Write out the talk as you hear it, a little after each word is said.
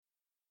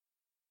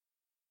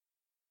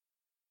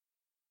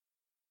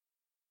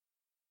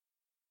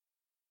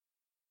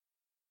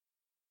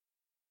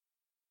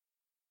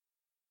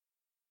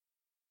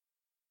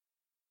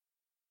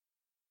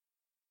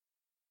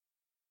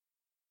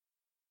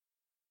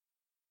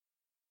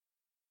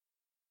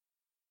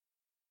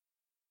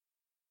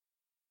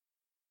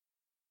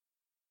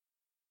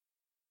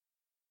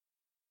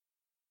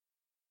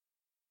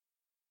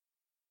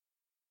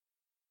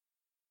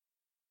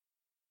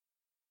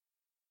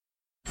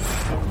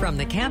From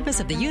the campus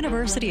of the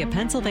University of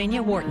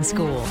Pennsylvania Wharton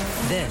School,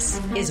 this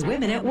is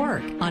Women at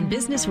Work on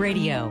Business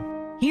Radio.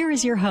 Here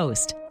is your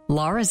host,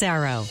 Laura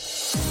Zarrow.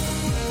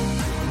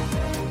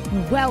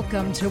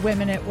 Welcome to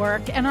Women at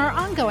Work and our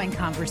ongoing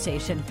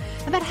conversation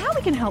about how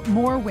we can help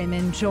more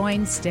women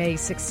join, stay,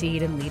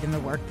 succeed, and lead in the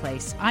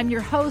workplace. I'm your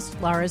host,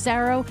 Laura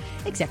Zarrow,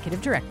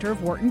 Executive Director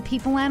of Wharton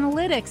People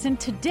Analytics, and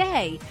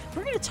today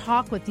we're going to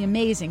talk with the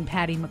amazing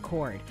Patty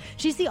McCord.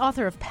 She's the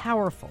author of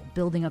Powerful,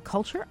 Building a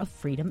Culture of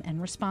Freedom and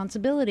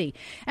Responsibility.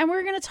 And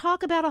we're going to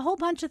talk about a whole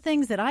bunch of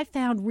things that I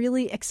found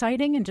really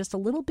exciting and just a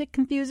little bit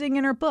confusing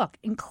in her book,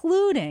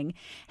 including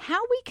how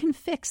we can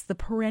fix the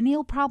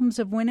perennial problems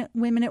of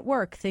women at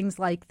work, things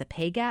like the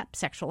pay gap,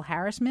 sexual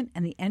harassment,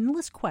 and the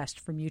endless quest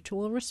for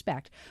mutual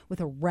respect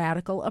with a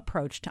radical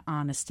approach to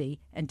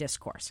honesty and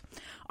discourse.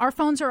 Our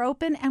phones are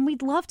open, and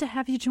we'd love to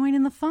have you join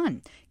in the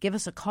fun. Give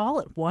us a call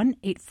at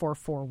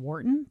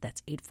 1-844-WHARTON.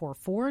 That's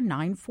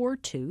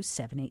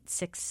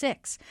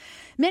 844-942-7866.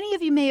 Many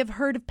of you may have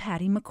heard of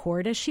Patty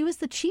McCord, as she was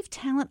the Chief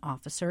Talent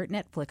Officer at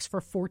Netflix for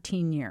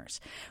 14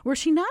 years, where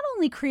she not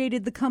only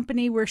created the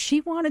company where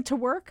she wanted to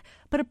work,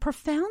 but a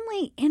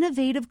profoundly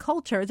innovative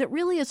culture that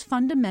really has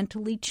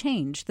fundamentally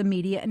changed the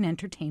media and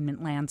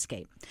entertainment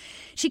landscape.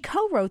 She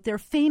co-wrote their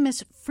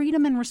famous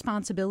Freedom and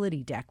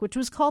Responsibility deck, which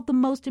was called the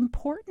most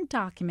important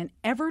document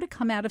ever to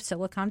come out of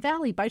Silicon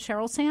Valley by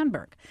Sheryl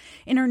Sandberg.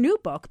 In her new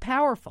book,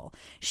 Powerful,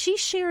 she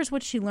shares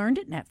what she learned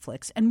at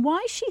Netflix and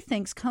why she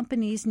thinks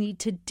companies need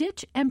to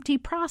ditch empty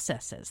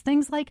processes,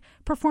 things like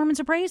performance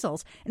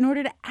appraisals, in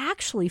order to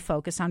actually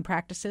focus on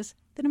practices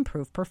that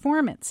improve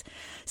performance.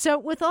 So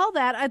with all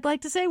that, I'd like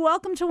to say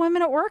welcome to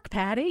Women at Work,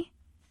 Patty.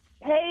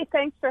 Hey,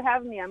 thanks for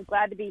having me. I'm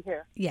glad to be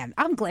here. Yeah,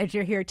 I'm glad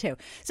you're here, too.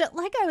 So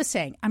like I was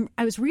saying,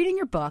 I was reading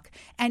your book,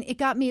 and it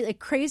got me like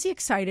crazy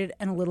excited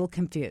and a little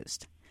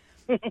confused.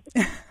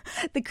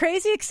 The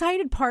crazy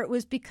excited part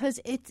was because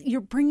you're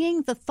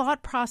bringing the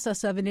thought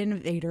process of an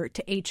innovator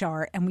to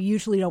HR, and we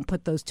usually don't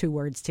put those two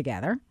words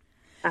together.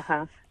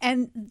 Uh-huh.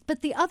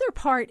 But the other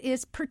part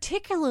is,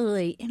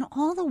 particularly in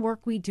all the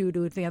work we do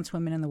to advance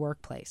women in the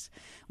workplace,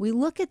 we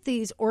look at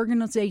these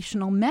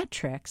organizational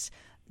metrics,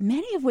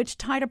 many of which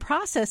tie to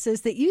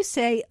processes that you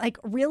say, like,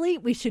 really,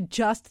 we should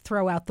just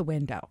throw out the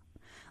window,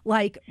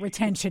 like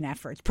retention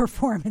efforts,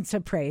 performance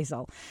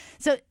appraisal.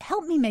 So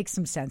help me make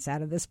some sense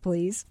out of this,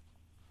 please.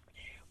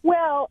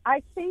 Well,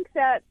 I think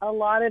that a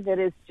lot of it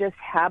is just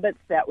habits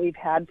that we've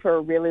had for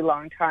a really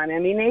long time. I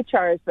mean,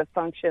 HR is the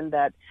function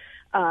that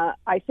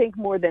I think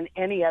more than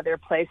any other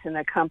place in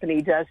the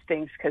company does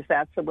things because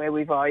that's the way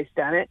we've always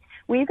done it.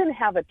 We even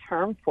have a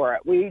term for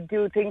it. We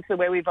do things the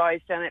way we've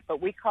always done it, but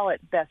we call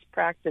it best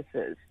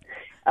practices.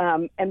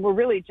 And we're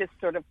really just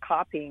sort of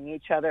copying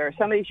each other.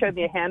 Somebody showed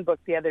me a handbook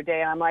the other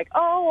day, and I'm like,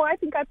 oh, I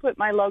think I put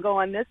my logo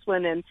on this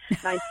one in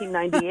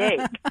 1998.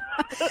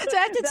 So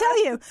I have to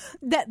tell you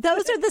that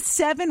those are the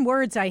 7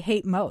 words I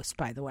hate most,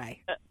 by the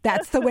way.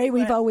 That's the way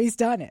we've always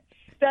done it.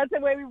 That's the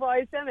way we've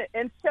always done it.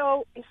 And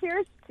so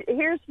here's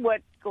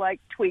what like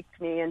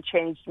tweaked me and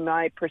changed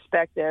my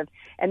perspective,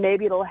 and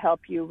maybe it'll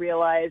help you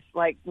realize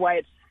like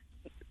why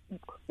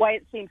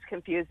it seems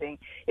confusing.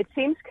 It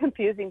seems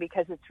confusing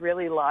because it's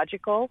really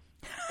logical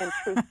and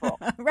truthful.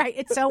 Right.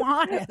 It's so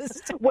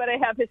honest. What I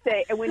have to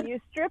say. And when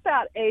you strip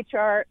out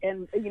HR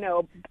and,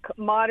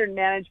 modern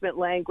management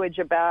language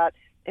about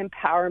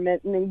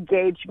empowerment and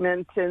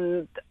engagement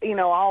and,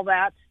 all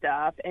that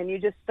stuff, and you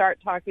just start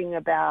talking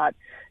about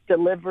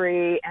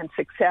delivery and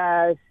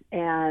success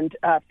and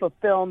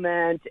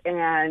fulfillment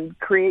and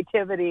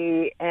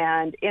creativity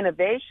and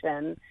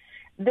innovation,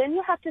 then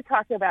you have to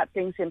talk about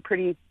things in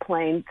pretty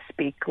plain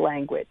speak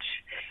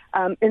language.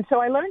 And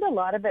so I learned a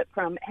lot of it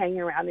from hanging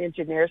around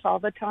engineers all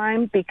the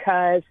time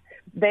because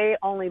they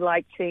only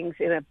like things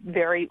in a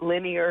very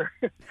linear,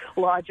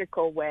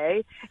 logical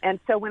way. And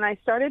so when I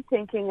started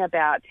thinking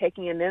about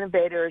taking an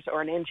innovator's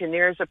or an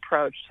engineer's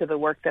approach to the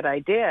work that I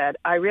did,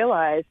 I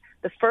realized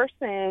the first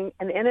thing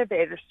an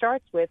innovator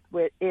starts with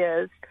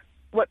is,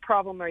 what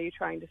problem are you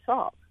trying to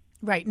solve?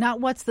 Right.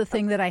 Not what's the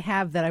thing that I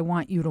have that I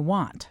want you to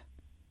want.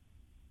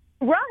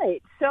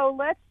 Right. So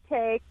let's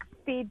take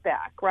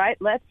feedback, right?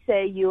 Let's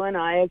say you and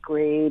I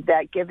agree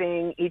that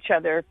giving each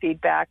other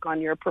feedback on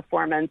your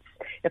performance,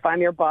 if I'm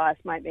your boss,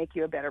 might make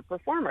you a better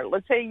performer.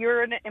 Let's say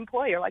you're an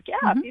employee. You're like,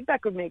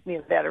 feedback would make me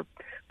a better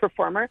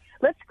performer.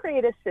 Let's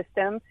create a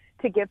system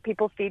to give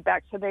people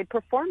feedback so they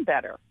perform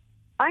better.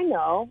 I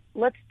know.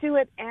 Let's do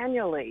it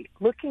annually,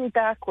 looking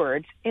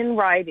backwards in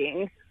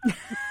writing.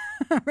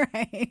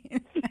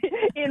 Right.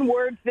 In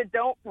words that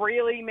don't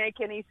really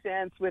make any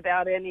sense,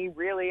 without any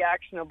really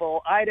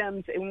actionable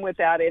items and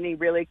without any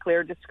really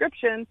clear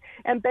description.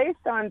 And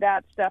based on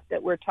that stuff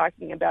that we're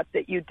talking about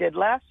that you did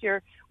last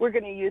year, we're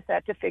going to use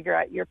that to figure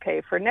out your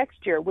pay for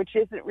next year, which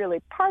isn't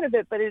really part of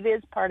it, but it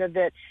is part of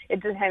it.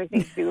 It doesn't have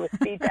anything to do with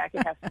feedback.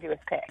 It has to do with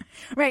pay.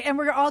 Right. And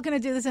we're all going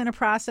to do this in a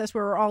process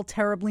where we're all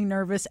terribly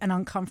nervous and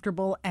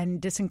uncomfortable and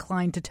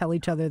disinclined to tell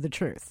each other the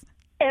truth.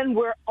 And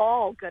we're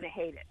all going to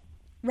hate it.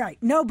 Right.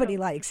 Nobody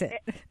likes it.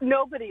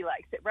 Nobody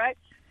likes it, right?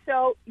 So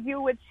So you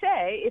would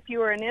say, if you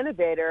were an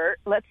innovator,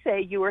 let's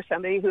say you were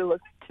somebody who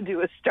looked to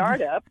do a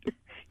startup,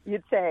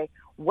 you'd say,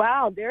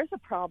 wow, there's a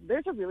problem.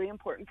 There's a really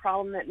important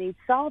problem that needs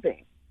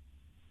solving.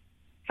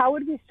 How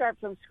would we start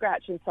from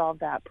scratch and solve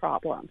that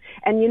problem?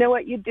 And you know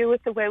what you'd do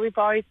with the way we've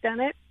always done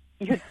it?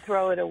 You'd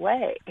throw it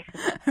away.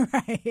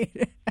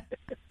 Right.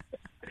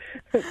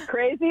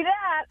 Crazy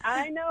that.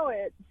 I know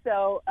it.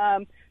 So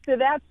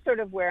that's sort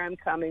of where I'm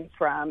coming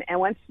from. And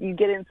once you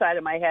get inside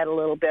of my head a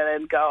little bit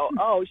and go,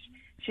 oh,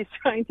 she's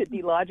trying to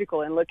be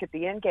logical and look at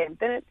the end game,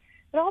 then it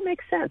all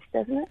makes sense,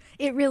 doesn't it?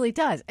 It really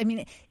does. I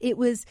mean, it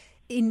was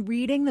in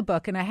reading the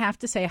book, and I have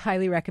to say I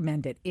highly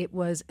recommend it. It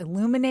was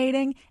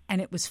illuminating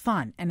and it was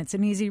fun and it's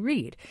an easy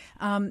read.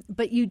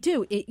 But you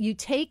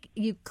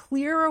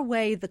clear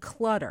away the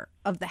clutter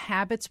of the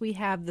habits we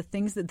have, the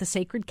things that the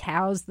sacred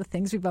cows, the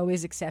things we've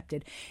always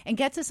accepted, and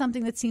get to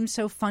something that seems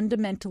so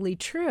fundamentally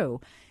true.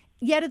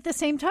 Yet at the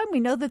same time, we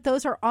know that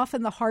those are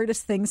often the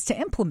hardest things to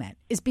implement,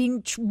 is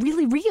being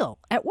really real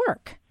at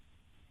work.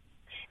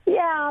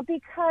 Yeah,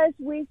 because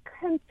we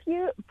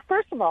confuse.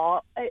 First of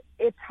all,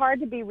 it's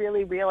hard to be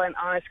really real and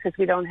honest because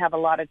we don't have a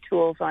lot of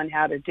tools on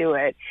how to do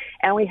it.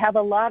 And we have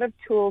a lot of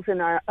tools in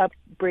our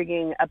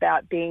upbringing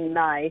about being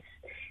nice.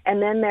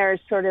 And then there's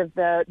sort of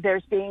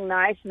there's being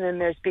nice, and then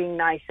there's being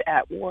nice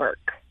at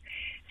work.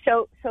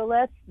 So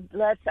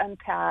let's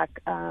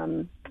unpack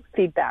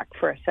feedback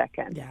for a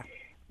second. Yeah.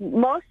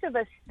 Most of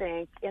us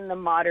think in the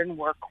modern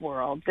work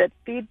world that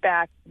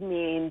feedback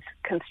means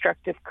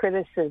constructive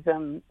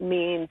criticism,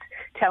 means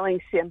telling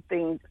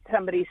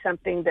somebody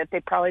something that they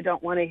probably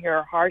don't want to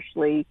hear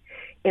harshly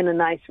in a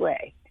nice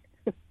way.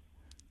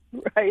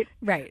 Right?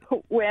 Right.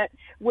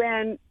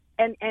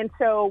 And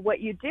so what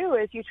you do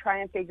is you try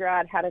and figure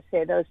out how to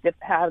say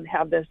how to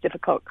have those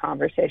difficult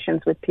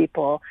conversations with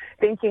people,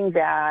 thinking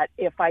that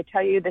if I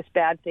tell you this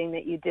bad thing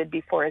that you did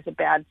before is a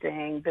bad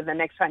thing, then the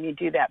next time you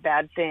do that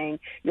bad thing,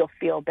 you'll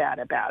feel bad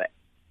about it.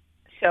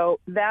 So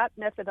that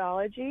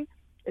methodology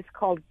is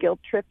called guilt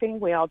tripping.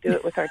 We all do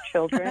it with our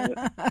children.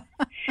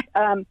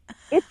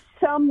 It's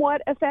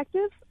somewhat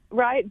effective,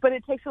 right? But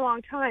it takes a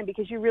long time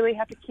because you really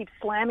have to keep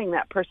slamming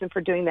that person for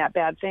doing that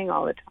bad thing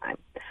all the time.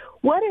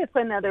 What if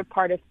another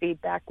part of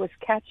feedback was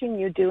catching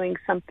you doing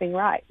something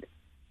right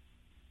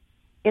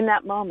in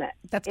that moment?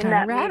 That's kind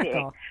of radical.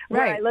 Meeting,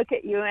 right. I look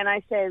at you and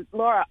I say,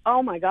 Laura,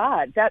 oh my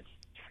God, that's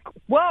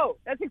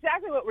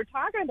exactly what we're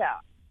talking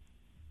about.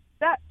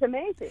 That's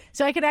amazing.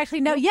 So I could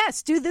actually know,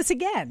 yes, do this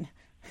again.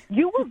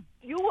 You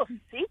will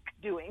seek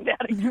doing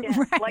that again,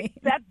 right. Like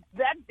that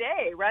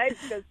day, right?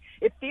 Because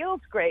it feels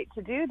great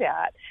to do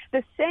that.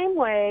 The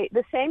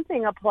same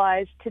thing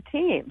applies to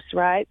teams,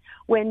 right?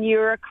 When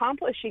you're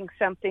accomplishing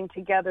something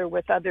together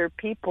with other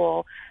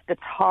people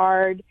that's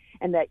hard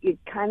and that you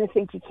kind of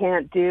think you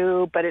can't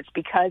do, but it's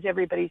because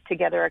everybody's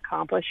together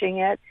accomplishing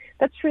it,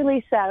 that's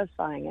really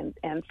satisfying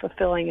and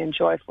fulfilling and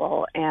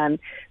joyful. And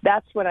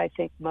that's what I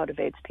think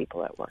motivates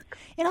people at work.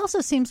 It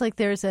also seems like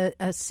there's a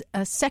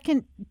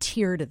second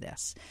tier to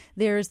this.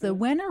 There's the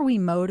when are we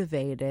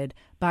motivated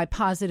by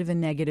positive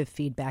and negative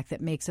feedback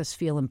that makes us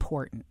feel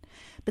important.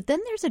 But then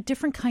there's a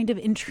different kind of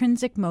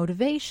intrinsic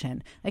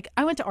motivation. Like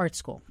I went to art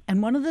school,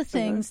 and one of the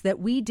things that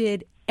we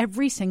did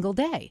every single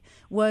day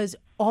was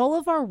all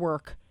of our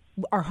work,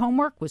 our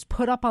homework was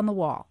put up on the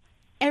wall.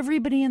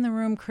 Everybody in the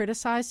room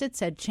criticized it,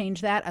 said,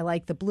 change that. I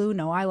like the blue.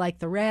 No, I like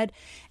the red.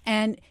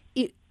 And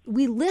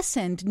we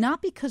listened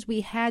not because we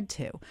had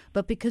to,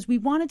 but because we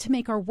wanted to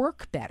make our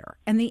work better.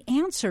 And the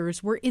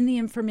answers were in the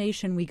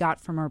information we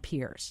got from our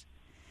peers.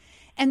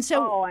 And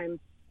so, I'm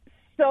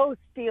so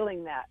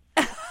stealing that.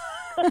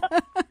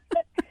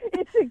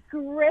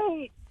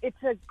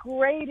 It's a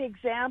great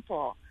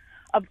example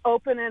of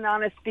open and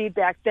honest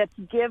feedback that's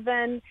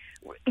given,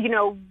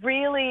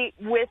 really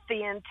with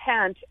the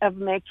intent of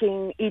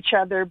making each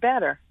other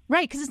better.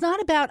 Right, because it's not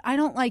about I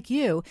don't like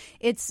you.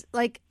 It's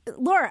like,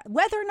 Laura,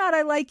 whether or not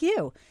I like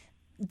you,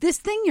 this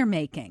thing you're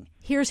making,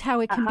 here's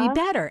how it can be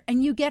better.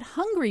 And you get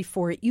hungry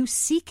for it. You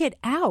seek it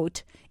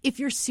out if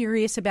you're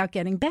serious about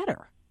getting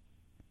better.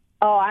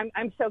 Oh,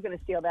 I'm so going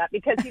to steal that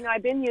because,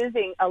 I've been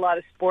using a lot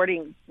of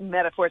sporting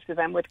metaphors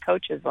because I'm with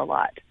coaches a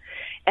lot.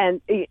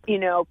 And,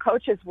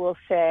 coaches will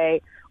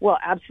say, well,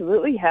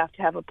 absolutely you have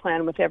to have a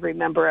plan with every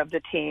member of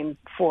the team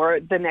for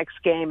the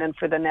next game and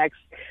for the next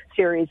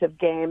series of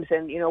games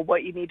and,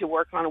 what you need to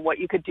work on and what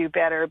you could do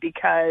better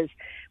because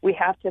we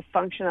have to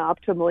function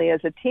optimally as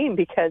a team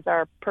because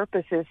our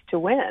purpose is to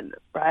win,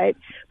 right?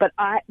 But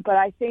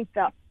I think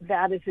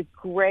that's a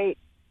great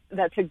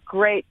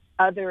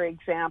other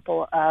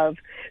example of,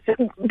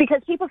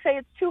 because people say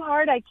it's too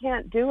hard, I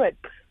can't do it.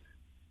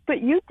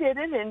 But you did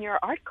it in your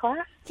art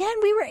class. Yeah,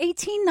 and we were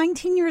 18,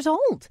 19 years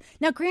old.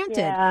 Now,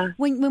 granted,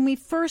 when we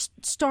first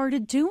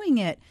started doing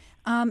it,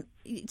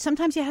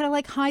 sometimes you had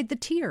to hide the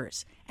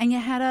tears and you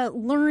had to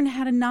learn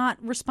how to not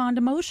respond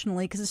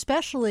emotionally because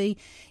especially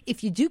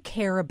if you do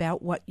care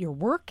about what your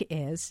work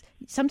is,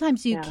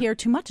 sometimes you care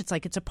too much. It's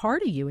like it's a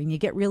part of you and you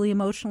get really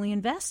emotionally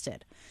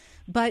invested.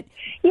 But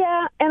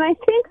yeah, and I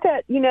think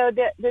that,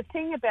 the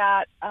thing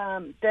about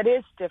that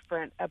is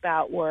different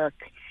about work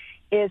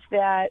is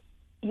that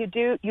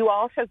you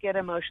also get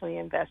emotionally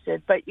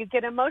invested, but you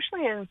get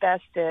emotionally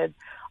invested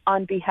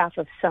on behalf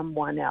of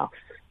someone else.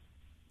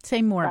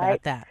 Say more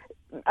about that.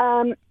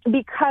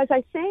 Because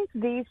I think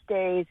these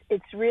days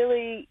it's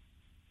really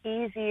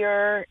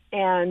easier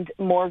and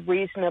more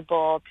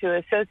reasonable to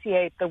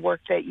associate the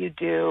work that you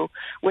do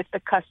with the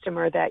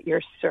customer that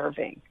you're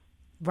serving.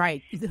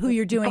 Right, who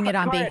you're doing it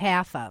on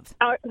behalf of.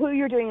 Who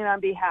you're doing it on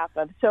behalf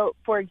of. So,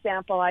 for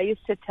example, I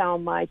used to tell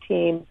my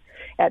team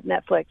at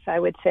Netflix, I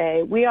would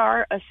say, we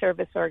are a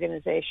service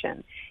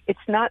organization. It's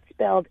not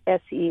spelled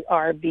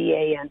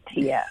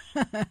SERVANTS.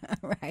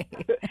 Right.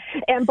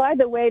 And by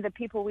the way, the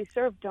people we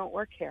serve don't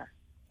work here.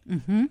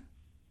 Mm-hmm.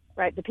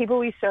 Right. The people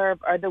we serve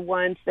are the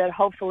ones that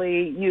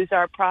hopefully use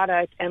our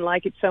product and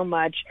like it so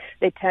much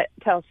they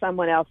tell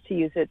someone else to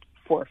use it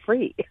for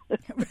free.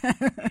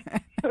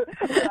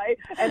 Right.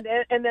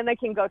 And then they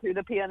can go through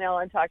the P&L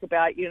and talk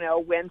about,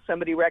 when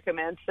somebody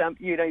recommends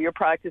your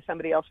product to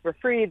somebody else for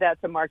free,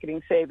 that's a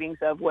marketing savings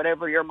of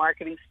whatever your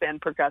marketing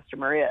spend per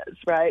customer is.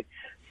 Right.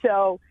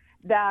 So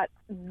that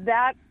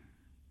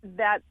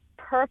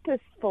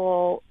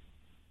purposeful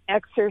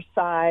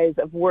exercise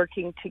of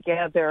working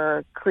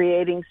together,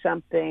 creating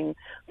something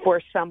for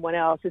someone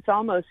else, it's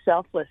almost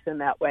selfless in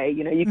that way.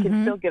 You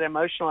can still get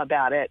emotional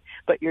about it,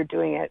 but you're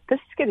doing it. This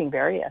is getting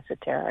very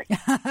esoteric.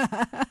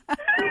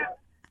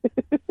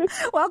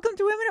 Welcome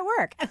to Women at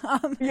Work.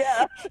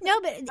 Yeah. No,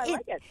 but I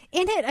like it.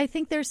 In it, I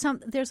think there's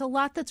a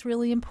lot that's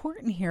really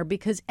important here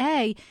because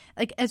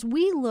as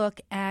we look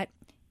at,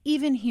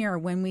 even here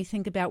when we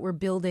think about we're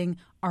building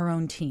our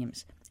own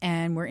teams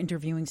and we're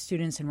interviewing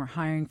students and we're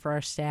hiring for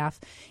our staff,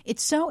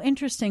 it's so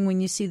interesting when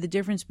you see the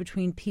difference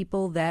between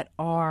people that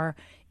are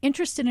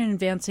interested in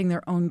advancing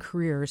their own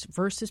careers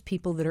versus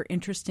people that are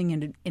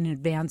interested in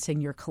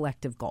advancing your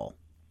collective goal.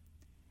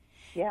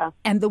 Yeah.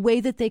 And the way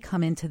that they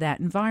come into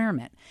that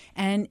environment.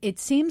 And it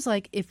seems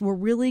like if we're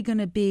really going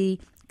to be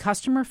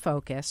customer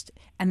focused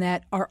and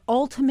that our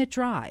ultimate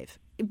drive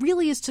it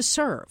really is to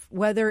serve,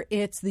 whether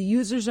it's the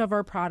users of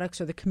our products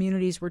or the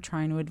communities we're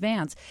trying to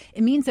advance,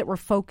 it means that we're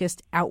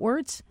focused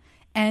outwards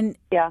and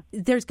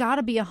there's got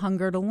to be a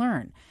hunger to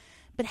learn.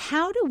 But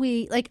how do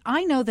we,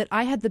 I know that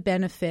I had the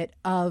benefit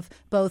of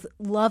both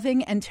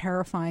loving and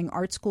terrifying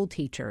art school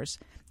teachers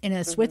in a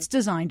Switz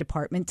design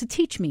department to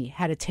teach me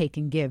how to take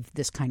and give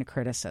this kind of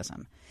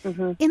criticism.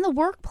 In the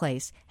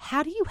workplace,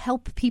 how do you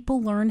help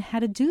people learn how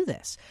to do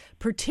this,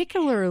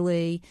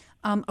 particularly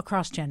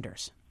across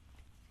genders?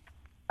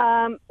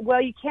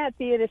 Well, you can't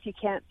be it if you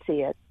can't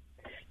see it.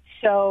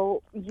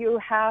 So you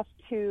have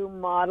to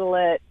model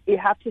it. You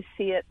have to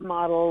see it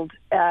modeled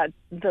at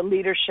the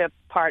leadership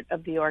part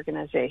of the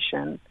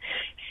organization.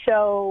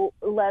 So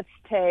let's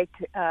take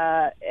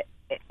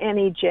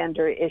any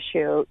gender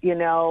issue.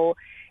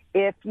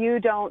 If you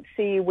don't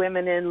see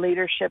women in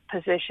leadership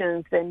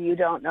positions, then you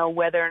don't know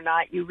whether or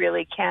not you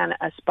really can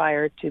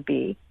aspire to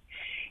be.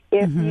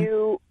 If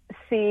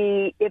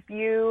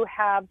you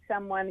have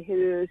someone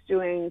who's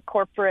doing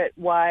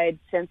corporate-wide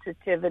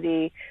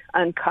sensitivity,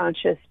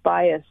 unconscious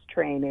bias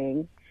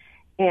training,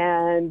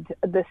 and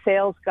the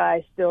sales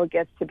guy still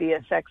gets to be a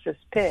sexist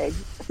pig,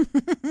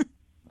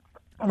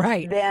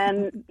 right?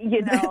 Then,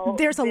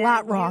 there's a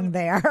lot wrong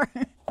there.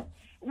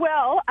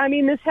 Well, I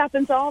mean, this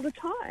happens all the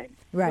time,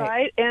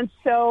 right? And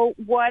so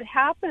what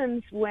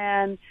happens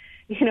when,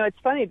 it's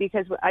funny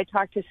because I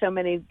talk to so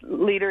many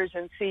leaders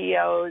and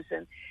CEOs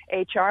and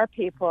HR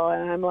people,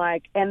 and I'm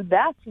like, and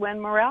that's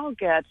when morale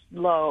gets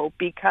low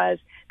because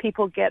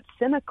people get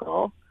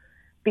cynical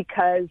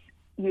because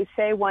you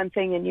say one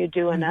thing and you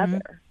do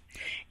another.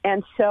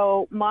 And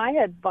so my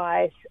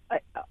advice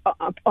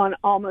on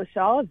almost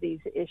all of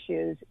these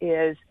issues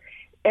is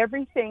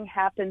everything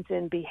happens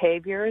in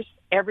behaviors.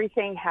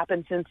 Everything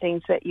happens in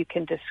things that you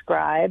can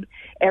describe.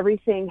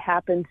 Everything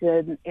happens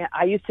in,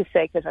 I used to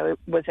say, because I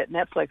was at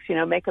Netflix,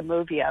 make a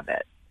movie of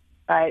it,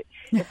 right?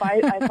 If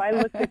I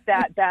looked at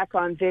that back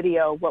on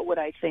video, what would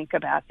I think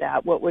about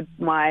that? What would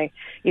my,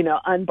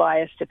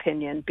 unbiased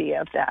opinion be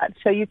of that?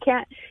 So you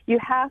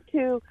have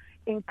to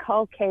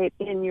inculcate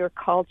in your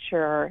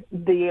culture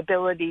the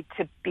ability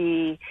to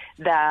be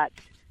that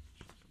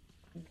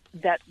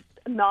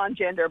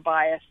non-gender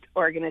biased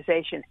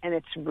organization, and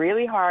it's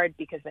really hard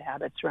because the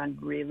habits run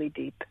really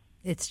deep.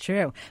 It's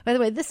true. By the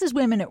way, this is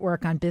Women at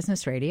Work on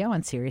Business Radio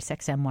on Sirius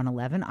XM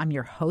 111. I'm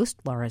your host,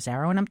 Laura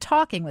Zarrow, and I'm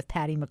talking with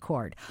Patty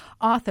McCord,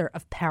 author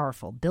of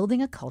Powerful,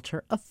 Building a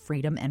Culture of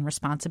Freedom and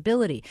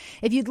Responsibility.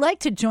 If you'd like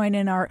to join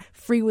in our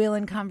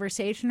freewheeling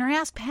conversation or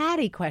ask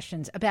Patty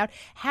questions about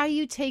how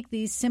you take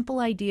these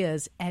simple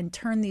ideas and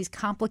turn these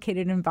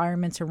complicated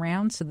environments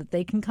around so that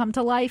they can come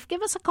to life,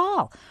 give us a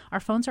call. Our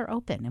phones are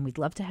open, and we'd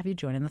love to have you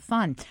join in the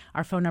fun.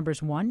 Our phone number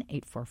is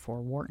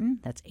 1-844-WHARTON.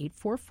 That's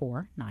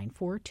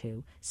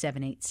 844-942-7866.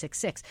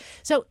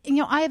 So,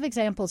 I have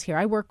examples here.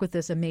 I work with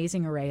this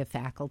amazing array of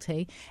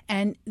faculty,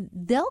 and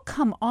they'll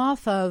come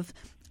off of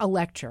a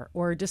lecture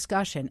or a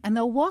discussion, and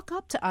they'll walk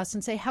up to us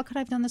and say, how could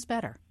I have done this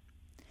better?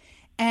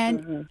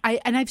 And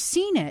I've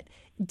seen it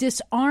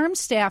disarm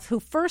staff who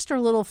first are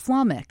a little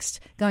flummoxed,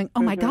 going,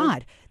 oh, my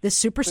God, this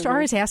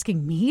superstar is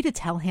asking me to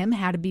tell him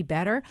how to be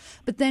better.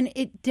 But then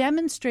it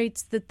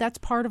demonstrates that that's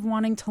part of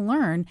wanting to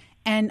learn,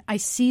 and I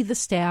see the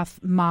staff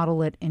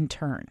model it in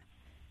turn.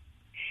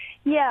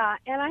 Yeah,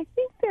 and I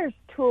think there's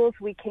tools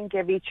we can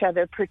give each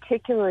other,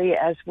 particularly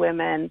as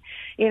women.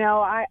 You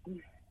know, I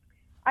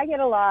get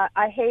a lot.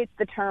 I hate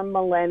the term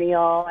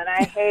millennial, and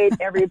I hate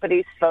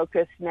everybody's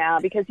focus now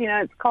because, you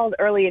know, it's called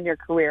early in your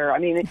career. I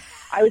mean,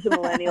 I was a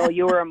millennial.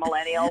 You were a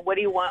millennial. What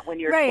do you want when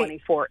you're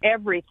 24?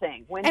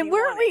 Everything. And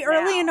weren't we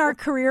early in our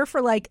career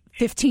for like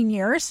 15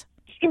 years?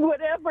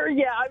 Whatever,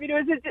 yeah. I mean,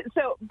 it was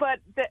so. But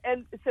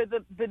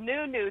the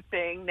new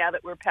thing now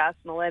that we're past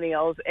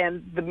millennials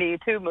and the Me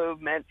Too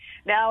movement,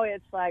 now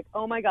it's like,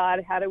 oh my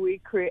God, how do we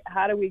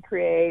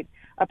create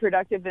a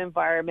productive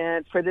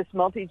environment for this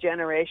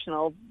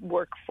multi-generational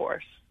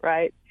workforce,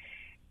 right?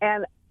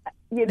 And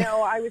you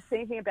know, I was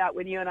thinking about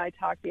when you and I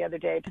talked the other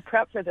day to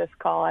prep for this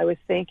call. I was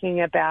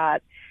thinking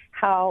about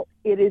how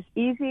it is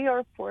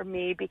easier for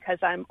me because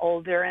I'm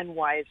older and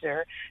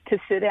wiser to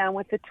sit down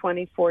with a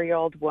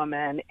 24-year-old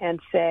woman and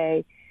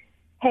say,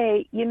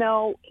 hey, you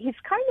know, he's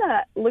kind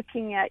of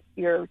looking at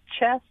your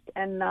chest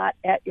and not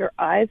at your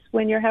eyes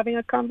when you're having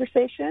a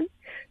conversation.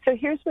 So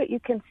here's what you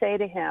can say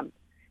to him.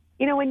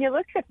 You know, when you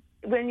look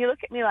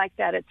at me like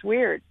that, it's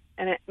weird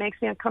and it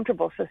makes me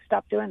uncomfortable. So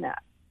stop doing that.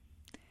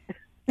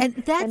 And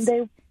that's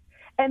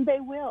and they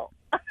will.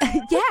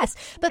 Yes,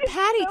 but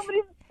Patty,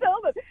 nobody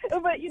tells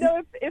them. But you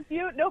know, if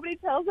nobody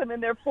tells them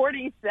and they're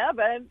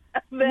 47,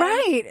 then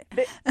right,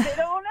 they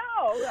don't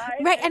know, right?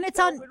 Right, and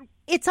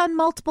it's on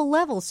multiple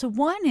levels. So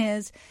one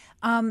is,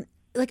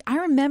 like, I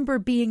remember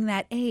being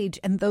that age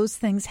and those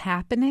things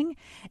happening.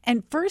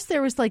 And first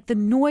there was like the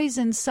noise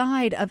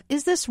inside of,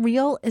 is this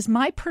real? Is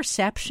my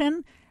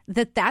perception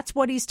that that's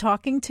what he's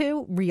talking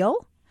to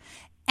real?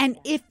 And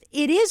if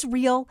it is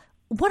real,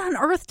 what on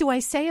earth do I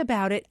say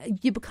about it?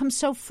 You become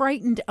so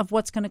frightened of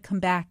what's going to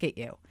come back at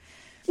you.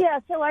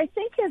 Yeah, so I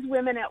think as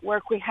women at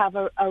work, we have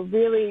a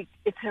really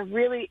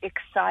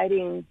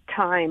exciting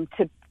time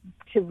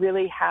to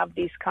really have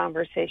these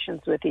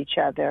conversations with each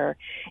other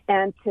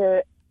and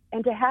to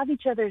have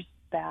each other's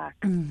back,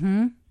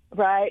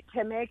 right?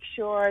 To make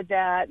sure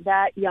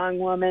that young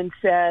woman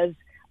says,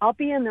 I'll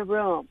be in the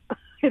room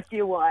if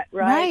you want,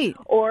 right?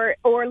 Or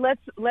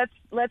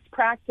let's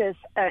practice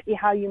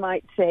how you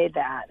might say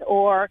that.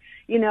 Or,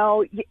 you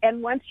know,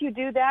 and once you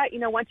do that, you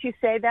know, once you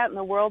say that and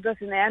the world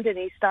doesn't end and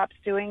he stops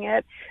doing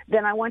it,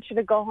 then I want you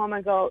to go home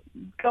and go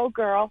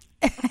girl.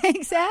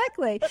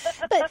 Exactly. But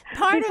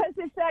because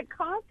it's that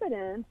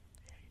confidence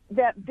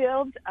that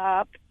builds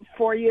up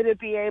for you to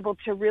be able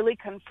to really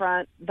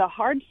confront the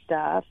hard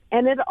stuff.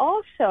 And it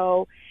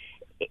also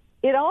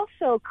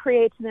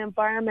creates an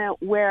environment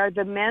where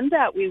the men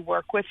that we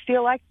work with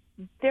feel like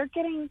they're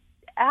getting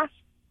asked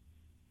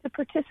to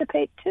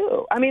participate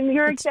too. I mean,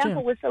 your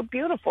example was so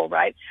beautiful,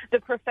 right? The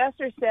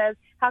professor says,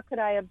 how could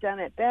I have done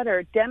it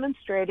better?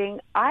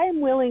 Demonstrating I am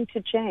willing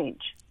to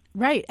change.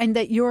 Right, and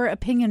that your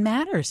opinion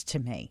matters to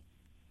me.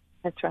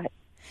 That's right.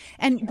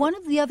 And one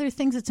of the other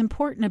things that's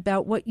important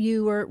about what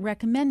you were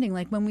recommending,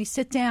 like when we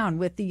sit down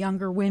with the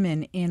younger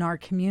women in our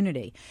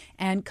community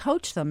and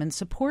coach them and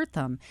support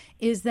them,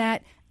 is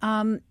that,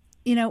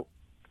 you know,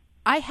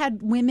 I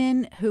had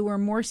women who were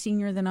more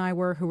senior than I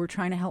were who were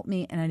trying to help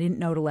me, and I didn't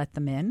know to let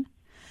them in.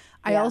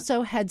 I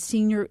also had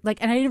senior,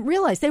 and I didn't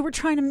realize they were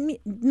trying to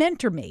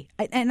mentor me,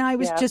 and I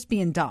was just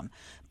being dumb.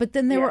 But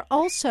then there were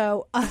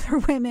also other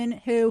women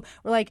who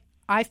were like,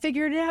 I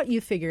figured it out, you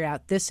figure it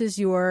out. This is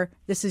your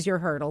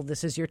hurdle,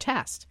 this is your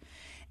test.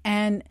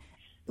 And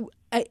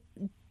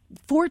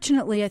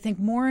fortunately, I think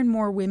more and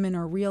more women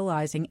are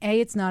realizing, A,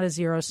 it's not a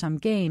zero-sum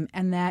game,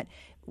 and that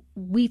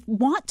we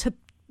want to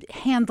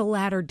hand the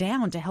ladder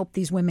down to help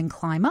these women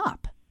climb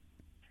up.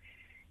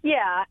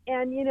 Yeah,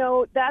 and, you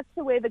know, that's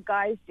the way the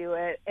guys do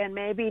it, and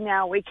maybe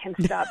now we can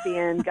stop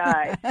being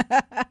guys,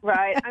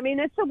 right? I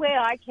mean, it's the way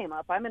I came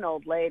up. I'm an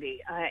old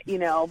lady. You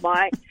know,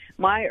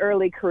 my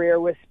early career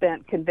was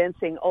spent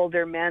convincing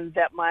older men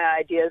that my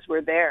ideas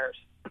were theirs.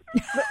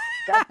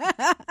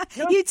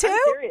 You too? I'm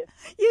serious.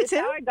 You it's too?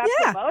 How I got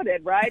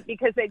promoted, right?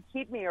 Because they'd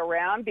keep me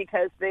around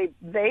because they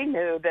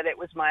knew that it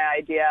was my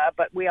idea,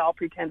 but we all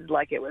pretended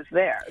like it was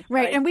theirs.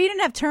 Right, and we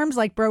didn't have terms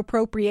like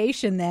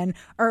bropropriation then,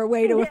 or a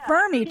way to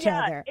affirm each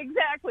other.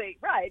 Exactly,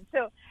 right.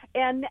 So,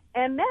 and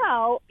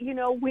now, you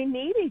know, we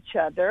need each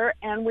other,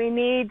 and we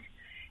need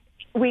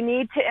to,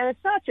 and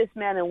it's not just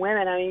men and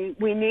women. I mean,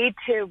 we need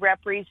to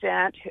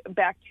represent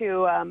back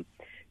to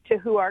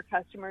who our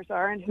customers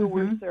are and who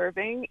we're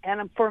serving.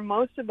 And for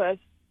most of us,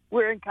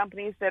 we're in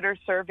companies that are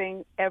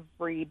serving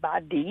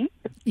everybody.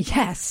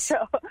 Yes.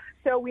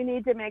 So we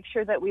need to make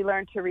sure that we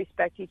learn to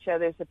respect each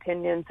other's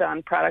opinions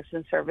on products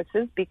and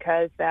services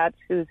because that's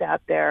who's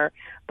out there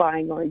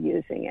buying or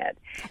using it.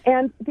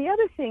 And the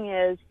other thing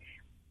is,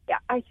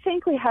 I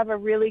think we have a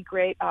really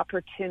great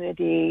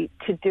opportunity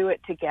to do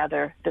it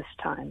together this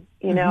time.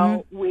 You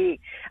know,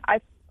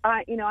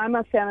 I'm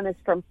a feminist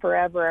from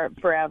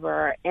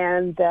forever,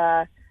 and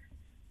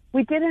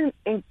we didn't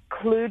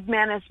include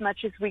men as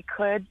much as we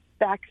could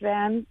back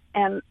then,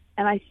 and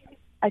I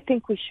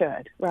think we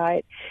should,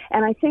 right?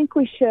 And I think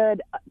we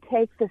should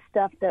take the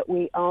stuff that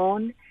we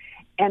own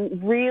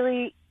and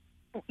really,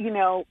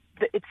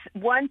 it's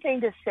one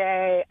thing to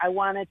say, I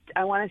want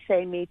to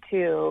say me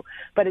too,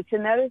 but it's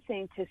another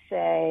thing to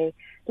say,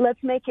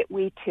 let's make it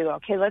we too.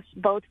 Okay, let's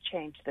both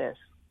change this.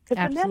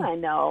 Because the men I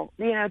know,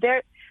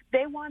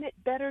 they want it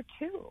better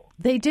too.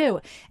 They do.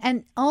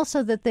 And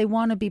also that they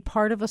want to be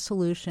part of a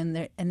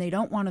solution and they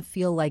don't want to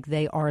feel like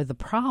they are the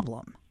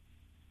problem.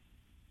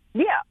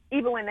 Yeah,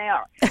 even when they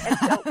are. And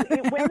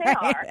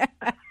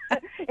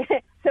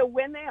so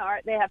when they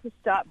are, they have to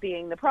stop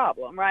being the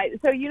problem, right?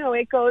 So,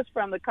 it goes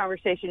from the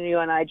conversation you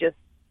and I just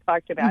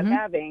talked about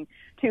having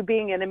to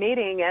being in a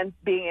meeting and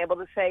being able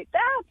to say,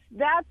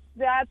 that's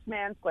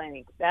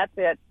mansplaining. That's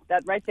it.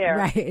 That right there.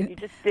 Right. You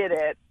just did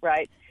it,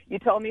 right? You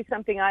told me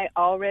something I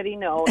already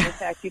know. In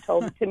fact, you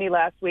told it to me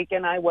last week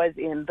and I was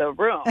in the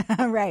room.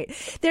 Right.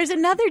 There's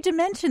another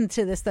dimension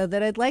to this, though,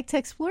 that I'd like to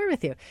explore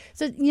with you.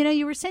 So,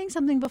 you were saying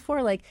something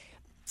before, like,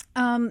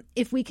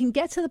 if we can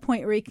get to the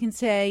point where you can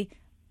say,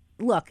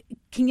 look,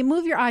 can you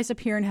move your eyes up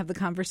here and have the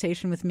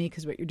conversation with me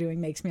because what you're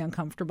doing makes me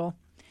uncomfortable?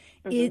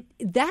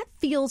 That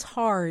feels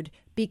hard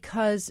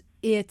because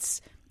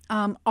it's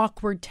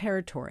awkward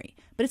territory.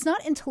 But it's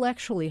not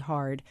intellectually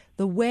hard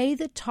the way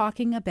that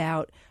talking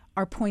about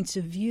our points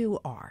of view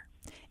are.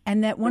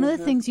 And that one of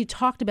the things you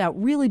talked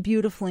about really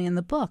beautifully in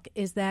the book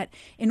is that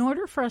in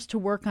order for us to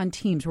work on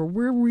teams where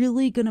we're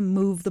really going to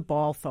move the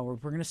ball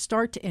forward, we're going to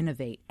start to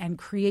innovate and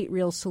create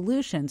real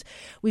solutions,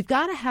 we've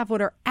got to have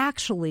what are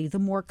actually the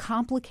more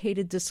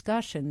complicated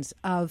discussions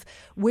of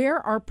where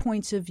our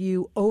points of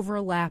view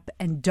overlap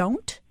and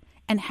don't,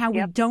 and how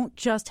we don't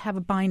just have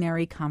a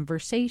binary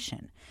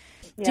conversation.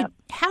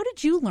 How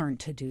did you learn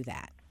to do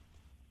that?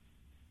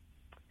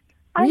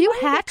 Were you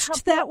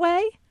hatched that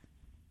way?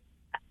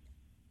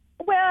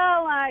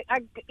 Well,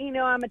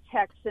 I'm a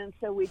Texan,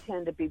 so we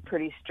tend to be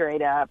pretty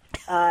straight up.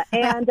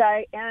 And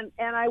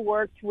I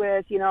worked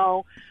with,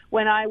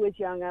 when I was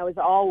young, I was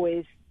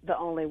always the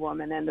only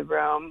woman in the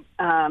room.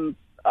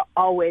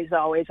 Always.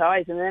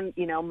 And then,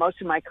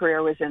 most of my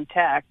career was in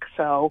tech,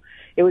 so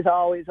it was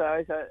always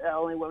the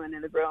only woman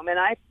in the room. And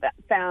I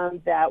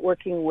found that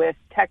working with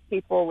tech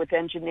people, with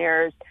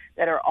engineers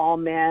that are all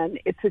men,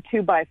 it's a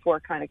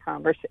 2x4 kind of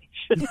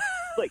conversation.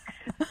 Like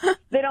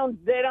they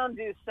don't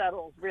do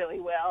subtles really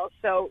well.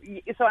 So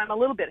I'm a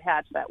little bit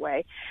hatched that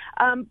way.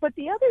 But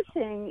the other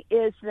thing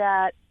is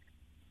that,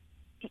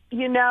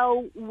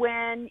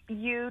 when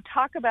you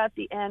talk about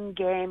the end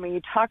game and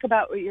you talk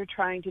about what you're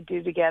trying to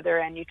do together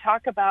and you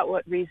talk about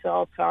what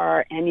results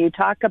are and you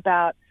talk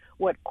about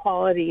what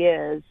quality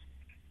is,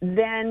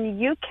 then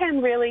you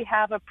can really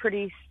have a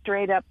pretty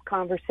straight up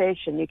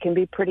conversation. You can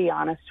be pretty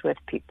honest with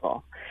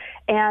people.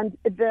 And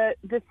the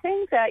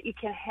thing that you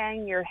can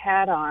hang your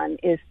hat on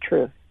is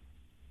truth.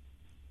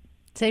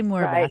 Say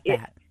more about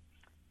that.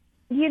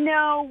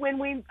 When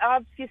we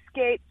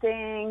obfuscate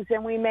things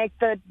and we make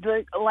the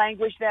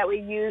language that we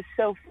use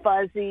so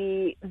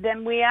fuzzy,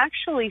 then we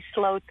actually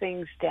slow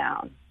things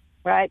down,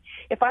 right?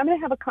 If I'm going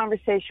to have a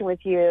conversation with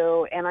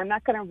you and I'm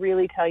not going to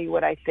really tell you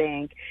what I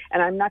think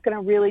and I'm not going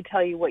to really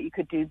tell you what you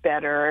could do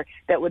better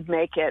that would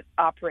make it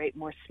operate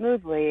more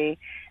smoothly,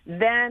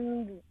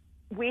 then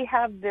we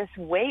have this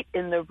weight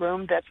in the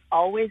room that's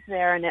always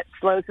there and it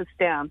slows us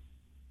down.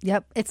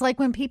 Yep. It's like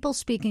when people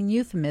speak in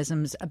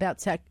euphemisms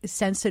about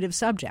sensitive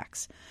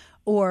subjects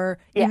or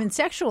even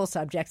sexual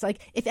subjects.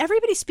 Like if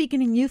everybody's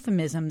speaking in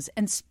euphemisms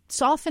and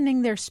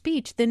softening their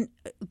speech, then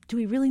do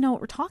we really know what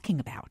we're talking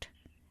about?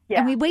 Yeah,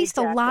 and we waste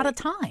a lot of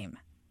time.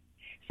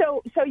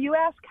 So you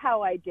ask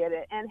how I did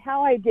it, and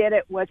how I did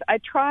it was I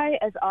try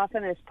as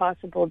often as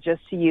possible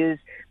just to use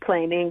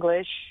plain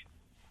English.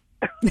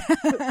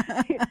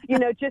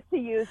 Just to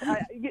use.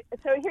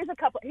 So here's a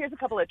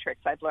couple of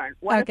tricks I've learned.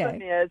 One of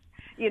them is,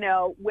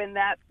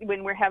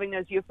 when we're having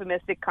those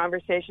euphemistic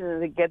conversations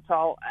and it gets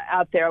all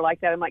out there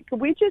like that, I'm like,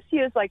 could we just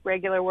use like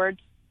regular words?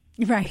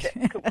 Right.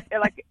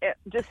 Like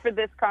just for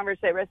this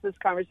conversation, rest of this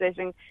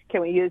conversation,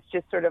 can we use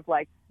just sort of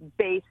like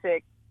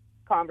basic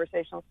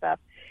conversational stuff?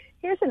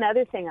 Here's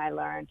another thing I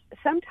learned.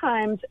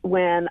 Sometimes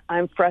when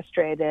I'm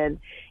frustrated,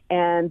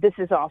 and this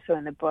is also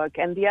in the book,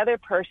 and the other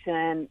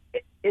person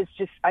is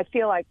just, I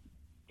feel like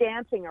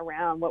dancing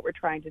around what we're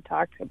trying to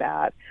talk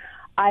about,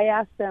 I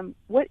ask them,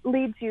 what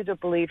leads you to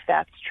believe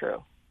that's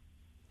true?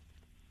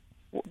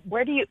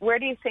 Where do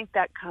you think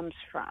that comes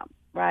from?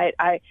 Right?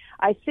 I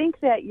think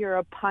that you're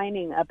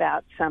opining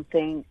about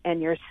something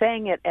and you're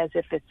saying it as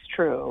if it's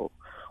true.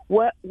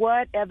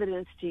 What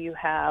evidence do you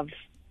have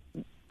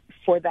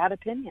for that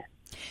opinion?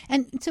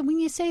 And so when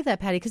you say that,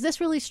 Patty, because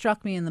this really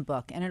struck me in the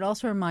book, and it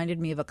also reminded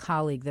me of a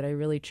colleague that I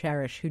really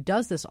cherish who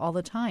does this all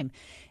the time.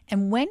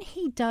 And when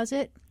he does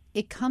it,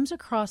 it comes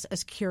across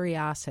as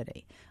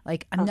curiosity.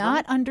 Like, I'm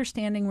not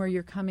understanding where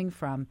you're coming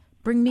from.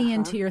 Bring me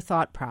into your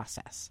thought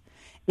process.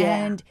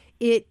 Yeah.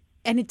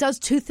 And it does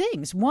two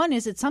things. One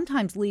is it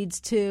sometimes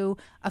leads to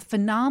a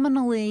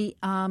phenomenally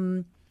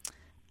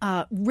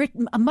a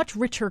much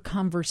richer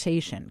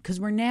conversation because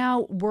we're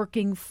now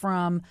working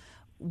from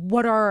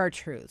what are our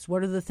truths,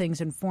 what are the things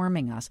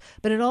informing us,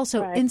 but it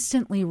also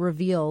instantly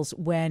reveals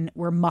when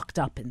we're mucked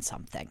up in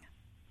something.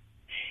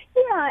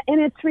 Yeah,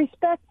 and it's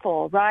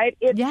respectful, right?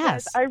 It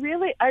yes. says, I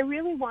really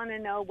want to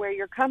know where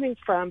you're coming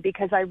from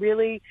because I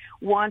really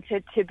want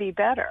it to be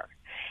better.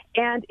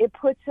 And it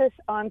puts us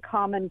on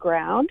common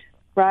ground,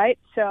 right?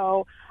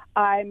 So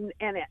I'm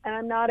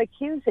not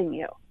accusing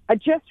you. I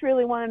just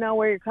really want to know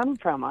where you're coming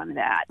from on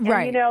that.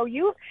 Right. And, you know,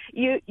 you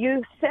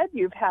said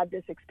you've had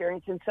this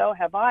experience, and so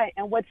have I.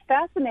 And what's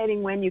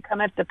fascinating when you come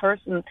at the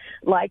person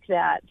like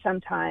that,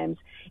 sometimes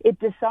it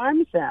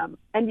disarms them,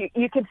 and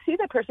you can see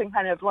the person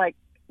kind of like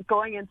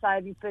going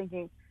inside and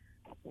thinking,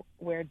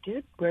 where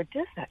did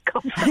that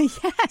come from?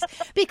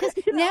 Yes, because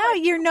now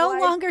you're no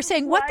longer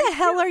saying, what the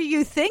hell are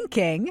you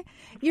thinking?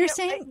 You're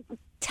saying,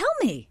 tell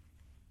me.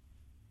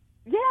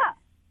 Yeah.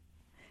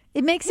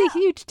 It makes a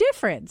huge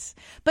difference.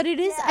 But it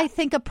is, I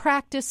think, a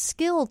practice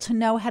skill to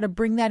know how to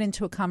bring that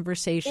into a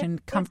conversation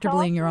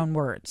comfortably in your own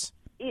words.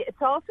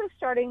 It's also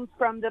starting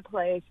from the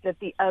place that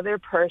the other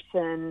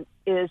person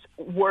is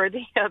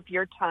worthy of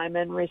your time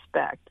and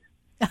respect.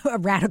 A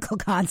radical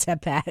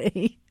concept,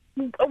 Patty.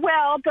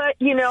 Well, but,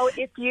 you know,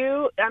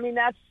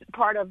 that's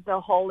part of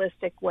the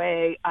holistic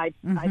way I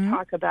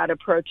talk about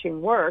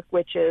approaching work,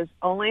 which is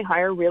only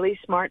hire really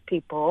smart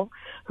people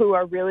who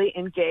are really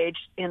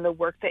engaged in the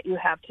work that you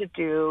have to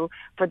do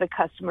for the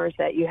customers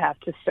that you have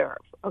to serve.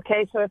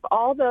 Okay, so if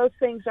all those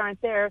things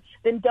aren't there,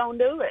 then don't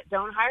do it.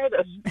 Don't hire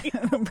those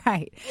people.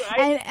 Right.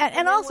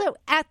 And also,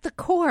 at the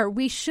core,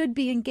 we should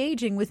be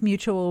engaging with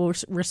mutual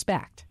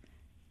respect.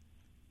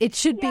 It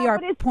should be our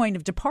point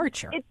of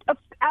departure.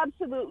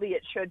 Absolutely,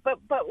 it should.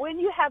 But when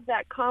you have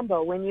that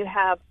combo, when you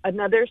have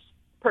another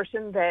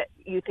person that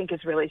you think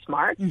is really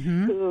smart,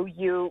 who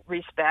you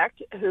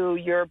respect, who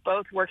you're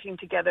both working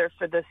together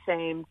for the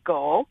same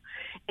goal,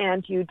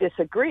 and you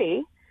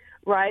disagree,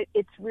 right?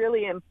 It's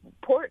really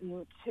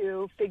important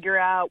to figure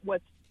out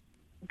what's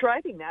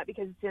driving that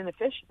because it's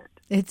inefficient.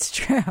 It's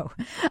true.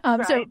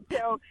 Right? So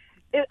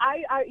in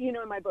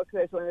my book,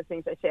 there's one of the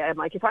things I say. I'm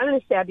like, if I'm going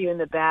to stab you in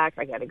the back,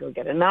 I got to go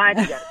get a knife.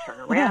 I got to turn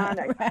around.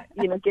 I got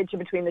to, get you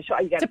between the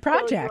shoulders. It's a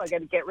project. I got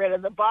to get rid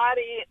of the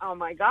body. Oh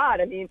my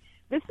God! I mean,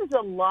 this is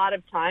a lot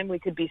of time we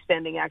could be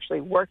spending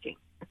actually working.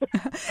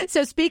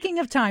 So speaking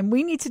of time,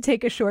 we need to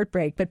take a short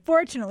break. But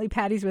fortunately,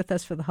 Patty's with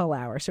us for the whole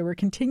hour. So we'll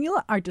continue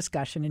our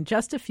discussion in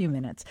just a few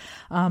minutes.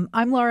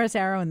 I'm Laura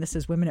Zarrow, and this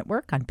is Women at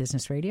Work on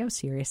Business Radio,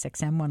 Sirius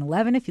XM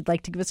 111. If you'd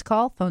like to give us a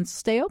call, phones will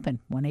stay open,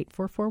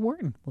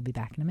 1-844-WHARTON. We'll be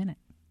back in a minute.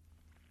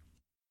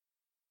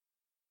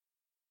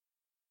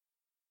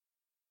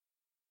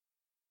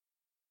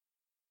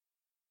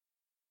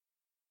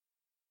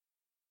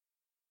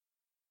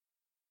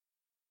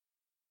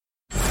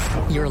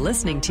 You're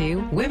listening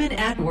to Women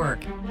at Work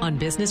on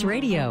Business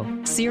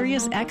Radio,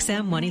 Sirius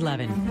XM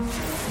 111.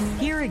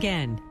 Here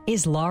again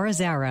is Laura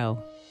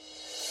Zarrow.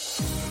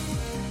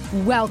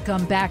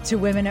 Welcome back to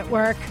Women at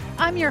Work.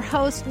 I'm your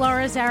host,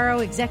 Laura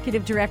Zarrow,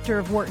 Executive Director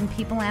of Wharton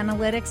People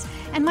Analytics,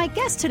 and my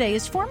guest today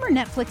is former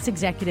Netflix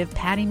executive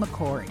Patty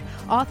McCord,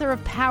 author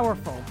of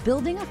Powerful,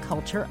 Building a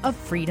Culture of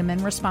Freedom and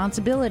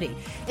Responsibility.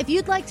 If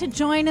you'd like to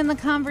join in the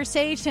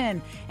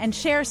conversation and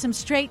share some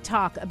straight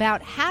talk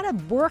about how to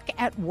work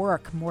at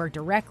work more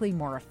directly,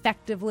 more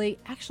effectively,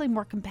 actually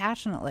more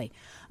compassionately,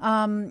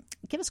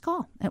 give us a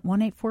call at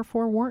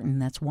 1-844-WHARTON.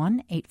 That's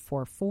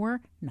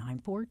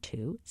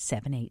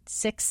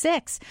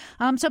 1-844-942-7866.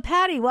 So,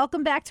 Patty,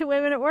 welcome back to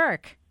Women at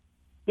Work.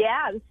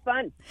 Yeah, it's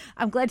fun.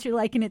 I'm glad you're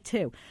liking it,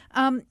 too.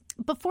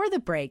 Before the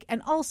break,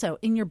 and also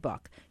in your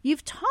book,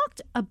 you've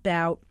talked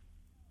about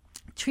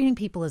treating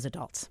people as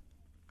adults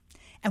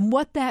and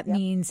what that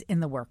means in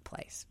the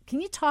workplace. Can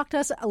you talk to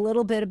us a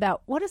little bit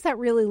about what does that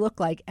really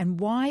look like, and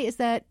why is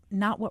that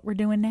not what we're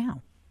doing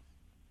now?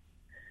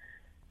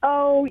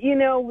 Oh,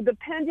 the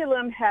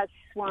pendulum has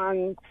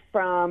swung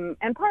from,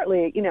 and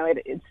partly,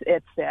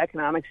 it's the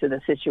economics of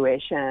the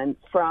situation,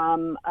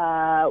 from,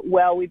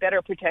 we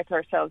better protect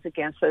ourselves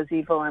against those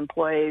evil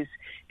employees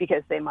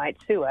because they might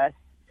sue us,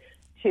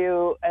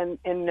 to, and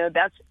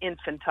that's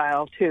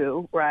infantile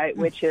too, right?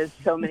 Which is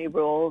so many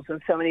rules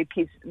and so many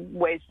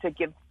ways to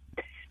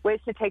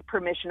take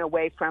permission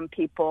away from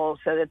people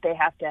so that they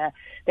have to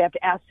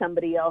ask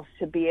somebody else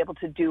to be able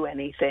to do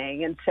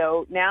anything. And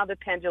so now the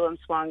pendulum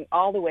swung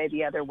all the way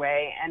the other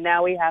way, and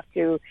now we have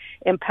to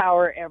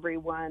empower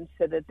everyone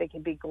so that they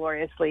can be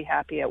gloriously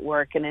happy at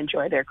work and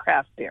enjoy their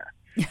craft beer.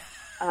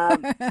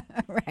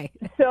 Right.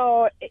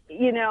 So,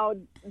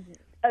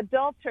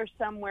 adults are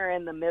somewhere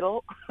in the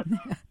middle.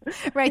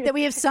 Right, that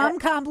we have some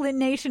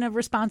combination of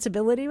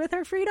responsibility with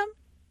our freedom?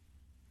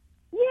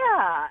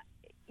 Yeah.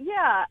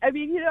 Yeah, I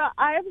mean,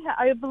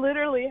 I've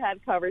literally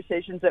had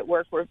conversations at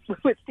work with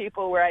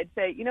people where I'd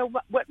say,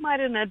 what might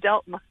an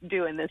adult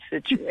do in this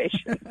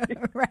situation?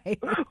 Right.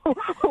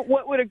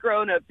 What would a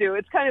grown up do.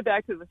 It's kind of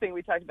back to the thing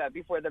we talked about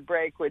before the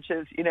break, which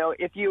is,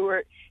 if you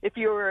were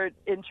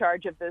in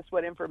charge of this,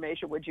 what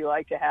information would you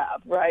like to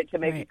have, right, to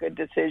make a good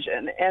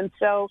decision? And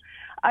so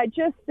I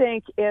just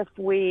think if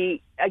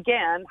we,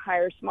 again,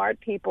 hire smart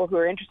people who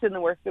are interested in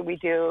the work that we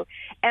do,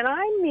 and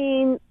I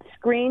mean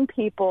screen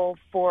people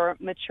for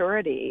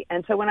maturity.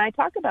 And so when I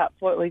talk about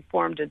fully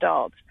formed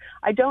adults,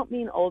 I don't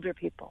mean older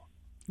people.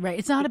 Right.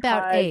 It's not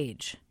about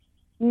age.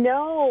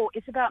 No,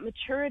 it's about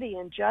maturity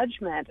and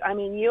judgment. I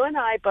mean, you and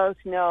I both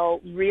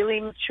know really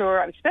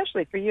mature,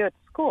 especially for you at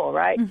school,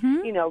 right?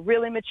 Mm-hmm.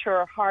 Really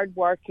mature,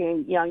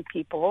 hardworking young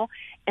people.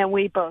 And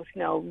we both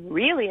know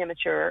really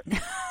immature,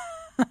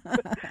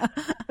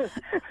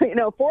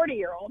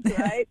 40-year-olds,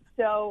 right?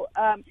 So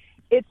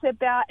it's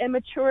about, and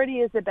maturity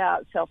is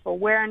about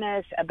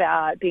self-awareness,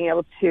 about being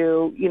able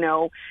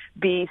to,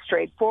 be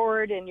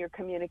straightforward in your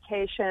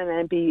communication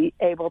and be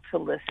able to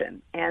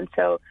listen. And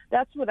so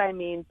that's what I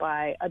mean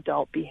by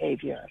adult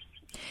behavior.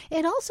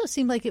 It also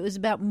seemed like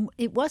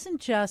it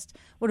wasn't just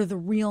what are the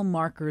real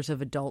markers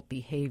of adult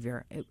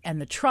behavior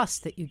and the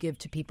trust that you give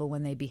to people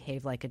when they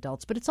behave like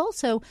adults, but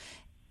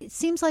it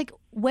seems like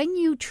when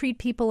you treat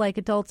people like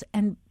adults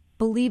and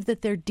believe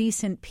that they're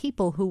decent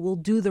people who will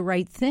do the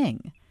right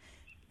thing,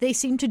 they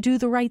seem to do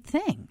the right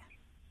thing.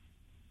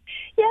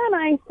 Yeah, and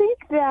I think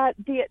that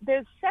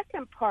the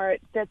second part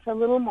that's a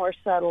little more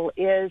subtle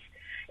is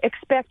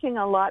expecting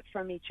a lot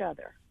from each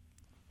other,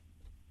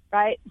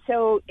 right?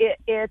 So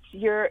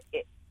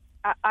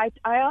I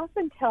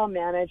often tell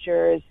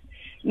managers,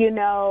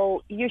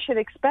 you should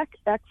expect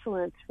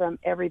excellence from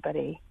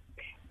everybody,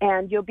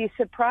 and you'll be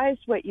surprised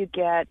what you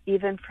get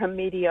even from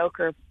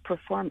mediocre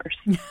performers.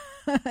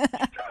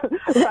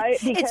 Right?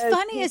 It's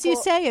funny as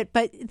you say it,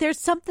 but there's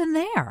something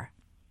there.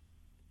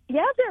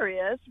 Yeah,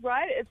 there is,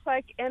 right? It's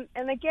like,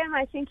 and again,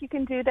 I think you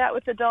can do that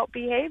with adult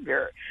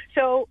behavior.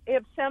 So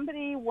if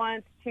somebody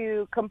wants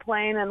to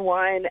complain and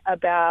whine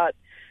about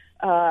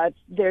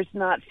there's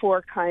not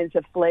 4 kinds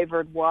of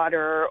flavored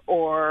water,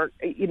 or,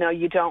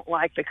 you don't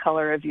like the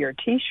color of your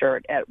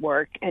T-shirt at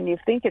work, and you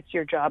think it's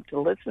your job to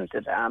listen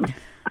to them,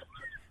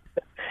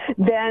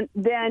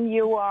 then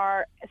you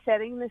are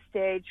setting the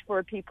stage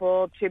for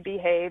people to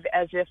behave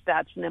as if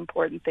that's an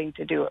important thing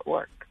to do at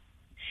work.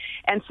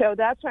 And so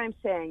that's what I'm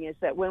saying is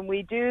that when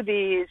we do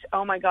these,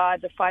 oh my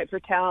God, the fight for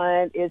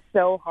talent is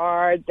so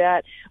hard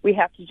that we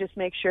have to just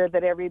make sure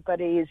that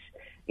everybody's,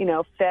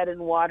 fed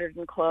and watered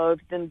and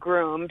clothed and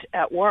groomed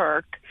at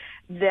work,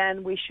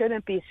 then we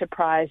shouldn't be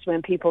surprised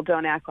when people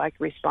don't act like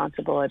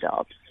responsible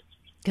adults.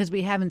 Because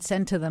we haven't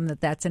said to them that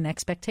that's an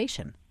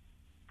expectation.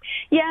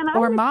 Yeah, and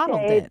or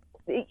modeled it.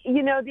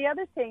 The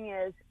other thing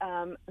is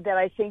that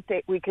I think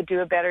that we could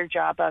do a better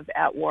job of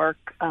at work,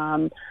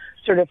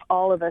 sort of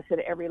all of us at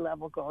every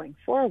level going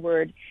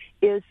forward,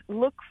 is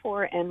look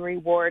for and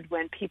reward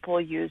when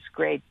people use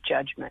great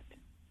judgment.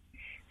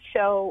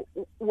 So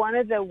one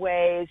of the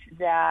ways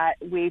that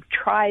we've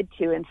tried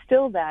to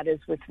instill that is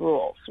with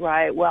rules,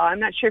 right? Well, I'm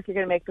not sure if you're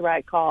going to make the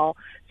right call,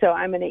 so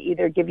I'm going to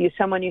either give you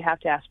someone you have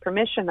to ask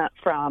permission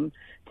from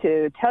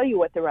to tell you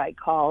what the right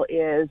call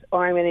is,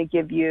 or I'm going to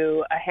give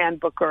you a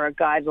handbook or a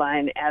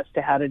guideline as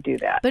to how to do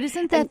that. But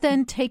isn't that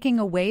then taking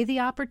away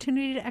the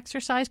opportunity to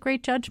exercise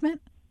great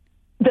judgment?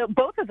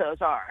 Both of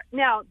those are.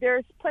 Now,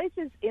 there's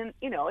places in,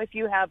 if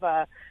you have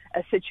a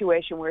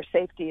situation where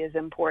safety is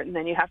important,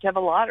 then you have to have a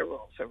lot of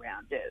rules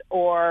around it,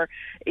 or,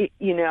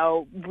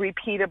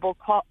 repeatable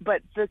call.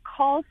 But the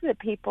calls that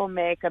people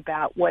make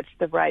about what's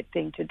the right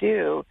thing to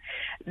do,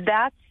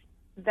 that's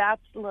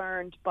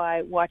learned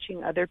by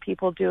watching other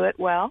people do it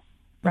well,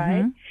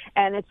 right? Mm-hmm.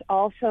 And it's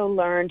also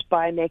learned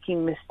by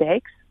making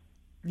mistakes.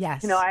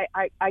 Yes.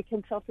 I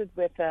consulted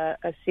with a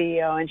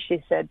CEO, and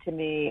she said to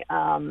me,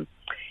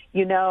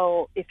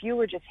 if you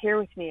were just here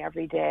with me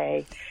every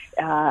day,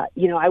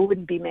 I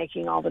wouldn't be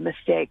making all the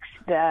mistakes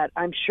that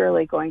I'm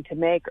surely going to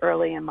make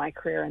early in my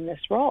career in this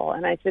role.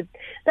 And I said,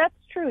 that's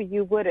true,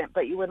 you wouldn't,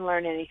 but you wouldn't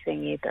learn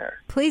anything either.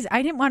 Please,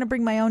 I didn't want to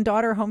bring my own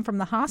daughter home from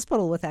the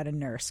hospital without a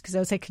nurse, because I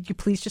was like, could you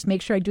please just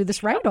make sure I do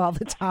this right all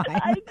the time?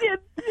 I did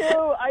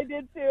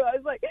too. I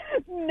was like,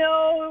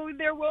 no,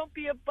 there won't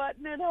be a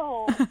button at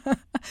home.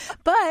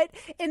 But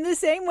in the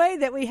same way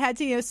that we had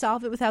to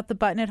solve it without the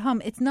button at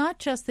home, it's not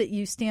just that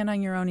you stand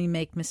on your own and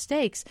make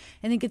mistakes.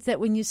 I think it's that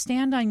when you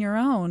stand on your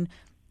own,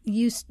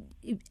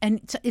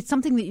 and it's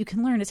something that you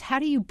can learn, is how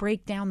do you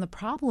break down the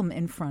problem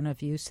in front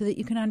of you so that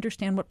you can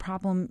understand what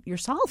problem you're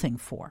solving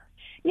for?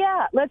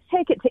 Yeah, let's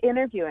take it to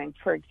interviewing,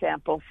 for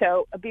example.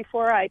 So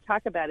before I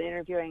talk about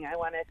interviewing, I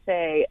want to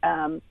say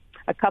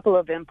a couple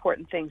of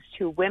important things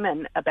to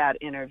women about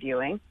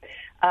interviewing.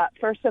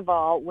 First of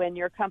all, when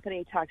your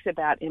company talks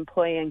about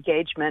employee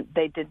engagement,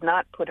 they did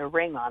not put a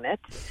ring on it.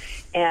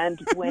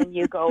 And when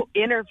you go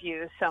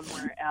interview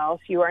somewhere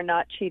else, you are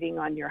not cheating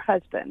on your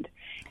husband.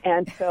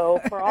 And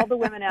so for all the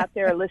women out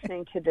there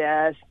listening to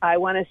this, I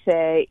want to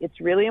say it's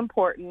really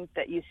important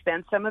that you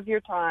spend some of your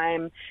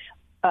time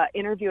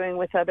interviewing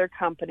with other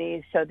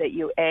companies so that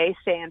you, A,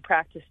 stay and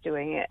practice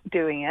doing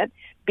it,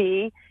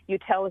 B, you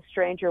tell a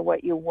stranger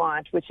what you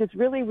want, which is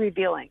really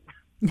revealing.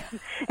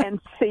 And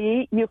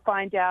C, you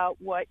find out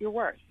what you're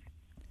worth.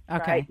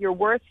 Okay. Right? You're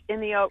worth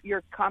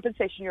your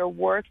compensation. You're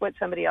worth what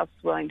somebody else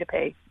is willing to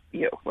pay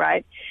you,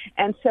 right?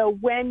 And so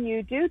when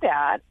you do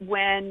that,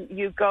 when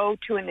you go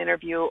to an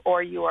interview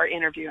or you are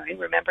interviewing,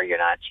 remember you're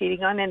not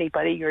cheating on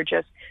anybody, you're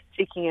just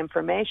seeking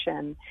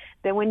information.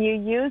 Then when you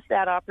use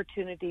that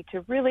opportunity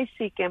to really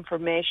seek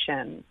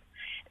information,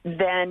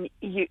 then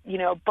you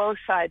know both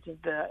sides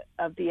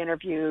of the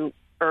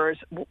interviewers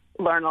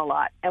learn a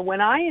lot. And when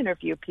I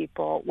interview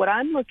people, what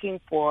I'm looking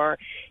for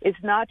is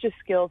not just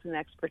skills and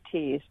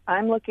expertise.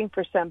 I'm looking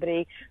for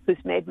somebody who's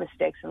made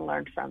mistakes and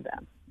learned from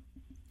them.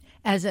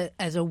 As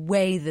a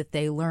way that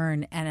they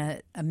learn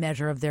and a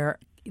measure of their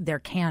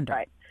candor.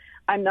 Right.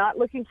 I'm not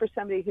looking for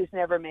somebody who's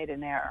never made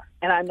an error.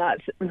 And I'm not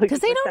looking because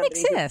they don't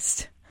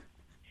exist.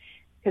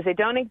 Because they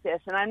don't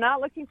exist. And I'm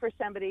not looking for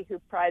somebody who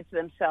prides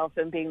themselves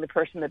in being the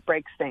person that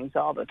breaks things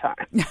all the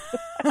time.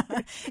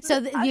 So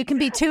you can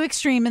be too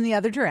extreme in the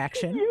other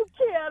direction. You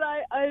can.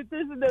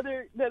 There's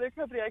another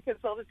company I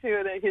consulted to,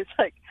 and he's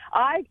like,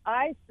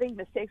 I think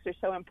mistakes are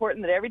so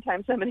important that every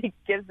time somebody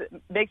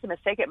makes a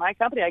mistake at my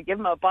company, I give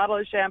them a bottle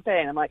of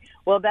champagne. I'm like,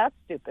 well, that's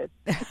stupid.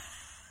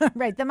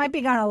 Right. That might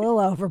be gone a little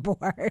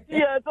overboard.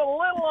 Yeah, it's a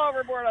little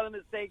overboard on the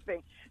mistake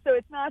thing. So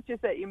it's not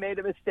just that you made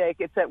a mistake,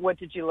 it's that what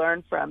did you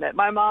learn from it?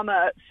 My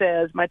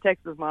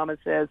Texas mama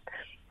says,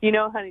 you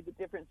know, honey, the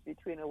difference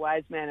between a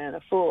wise man and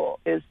a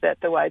fool is that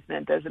the wise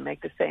man doesn't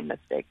make the same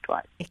mistake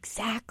twice.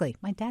 Exactly.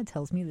 My dad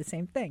tells me the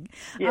same thing.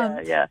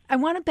 Yeah. I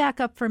want to back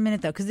up for a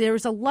minute, though, because there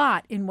was a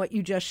lot in what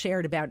you just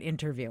shared about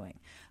interviewing.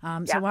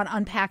 So I want to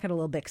unpack it a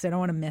little bit because I don't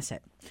want to miss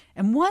it.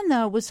 And one,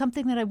 though, was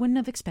something that I wouldn't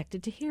have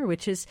expected to hear,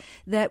 which is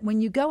that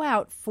when you go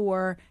out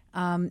for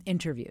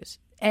interviews,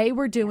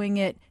 we're doing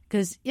it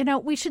because, you know,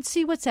 we should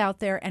see what's out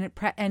there, and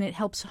it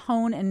helps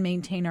hone and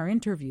maintain our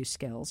interview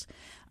skills.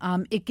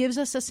 It gives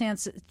us a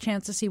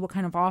chance to see what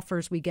kind of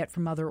offers we get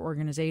from other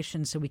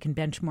organizations so we can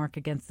benchmark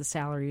against the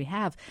salary we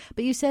have.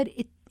 But you said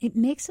it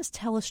makes us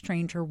tell a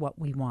stranger what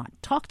we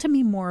want. Talk to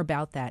me more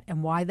about that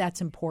and why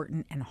that's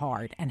important and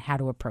hard and how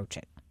to approach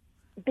it.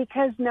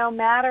 Because no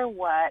matter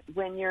what,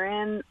 when you're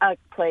in a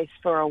place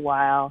for a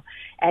while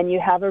and you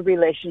have a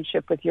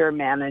relationship with your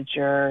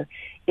manager,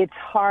 it's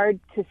hard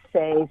to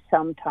say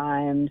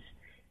sometimes,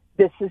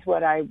 this is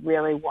what I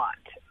really want.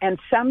 And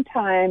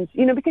sometimes,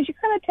 you know, because you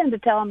kind of tend to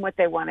tell them what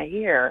they want to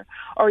hear,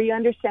 or you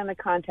understand the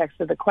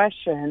context of the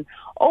question,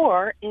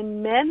 or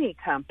in many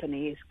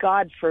companies,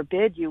 God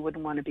forbid, you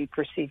wouldn't want to be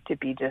perceived to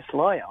be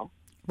disloyal.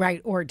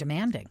 Right, or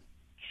demanding.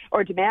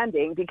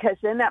 Because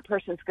then that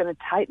person's going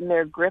to tighten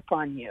their grip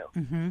on you.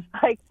 Mm-hmm.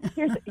 Like,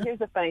 here's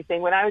the funny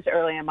thing. When I was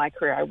early in my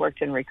career, I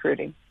worked in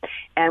recruiting,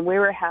 and we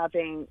were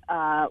trying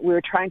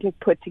to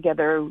put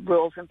together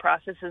rules and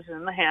processes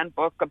in the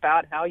handbook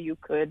about how you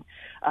could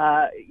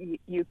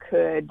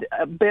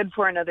bid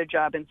for another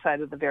job inside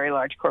of the very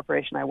large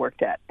corporation I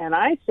worked at. And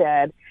I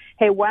said,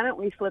 hey, why don't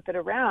we flip it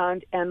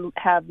around and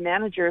have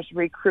managers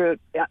recruit,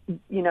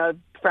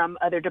 from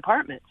other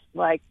departments?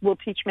 Like, we'll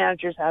teach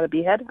managers how to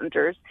be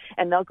headhunters,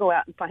 and they'll go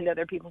out and find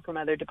other people from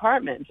other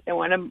departments. And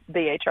one of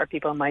the HR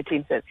people on my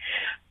team said,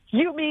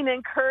 you mean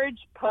encourage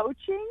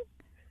poaching?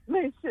 And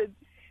I said,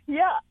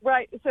 yeah,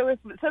 right. So if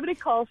somebody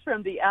calls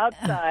from the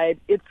outside,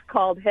 it's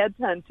called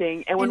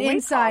headhunting. And when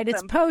inside,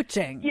 it's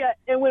poaching. Yeah,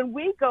 and when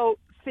we go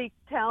seek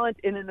talent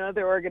in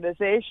another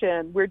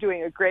organization, we're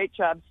doing a great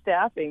job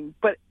staffing.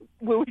 But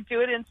when we do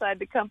it inside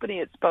the company,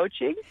 it's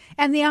poaching.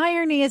 And the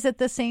irony is, at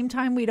the same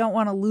time, we don't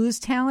want to lose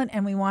talent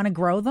and we want to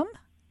grow them.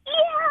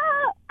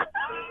 Yeah.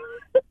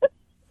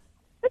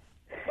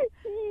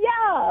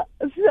 Yeah.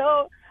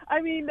 So,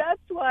 I mean, that's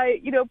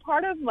why,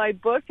 part of my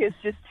book is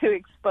just to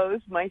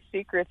expose my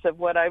secrets of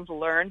what I've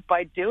learned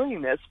by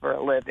doing this for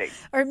a living.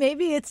 Or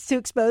maybe it's to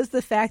expose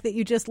the fact that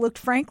you just looked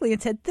frankly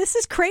and said, this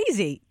is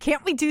crazy.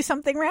 Can't we do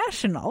something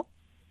rational?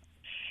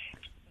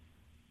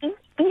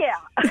 Yeah.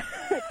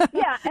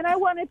 Yeah, and I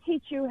want to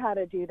teach you how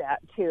to do that,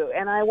 too.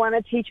 And I want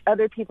to teach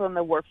other people in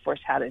the workforce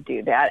how to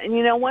do that. And,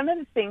 one of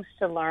the things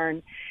to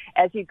learn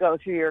as you go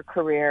through your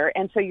career,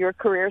 and so your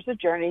career is a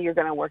journey, you're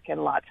going to work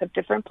in lots of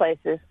different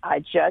places. I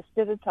just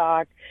did a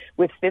talk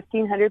with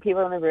 1,500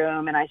 people in the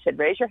room, and I said,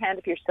 raise your hand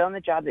if you're still in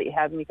the job that you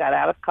have when you got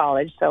out of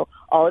college, so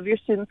all of your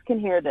students can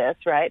hear this,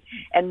 right?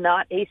 And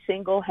not a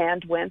single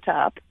hand went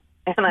up.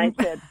 And I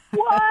said,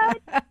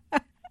 what?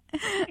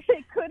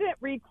 They couldn't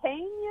retain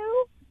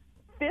you?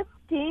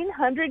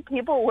 1,500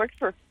 people worked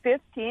for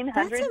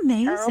 1,500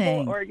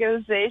 terrible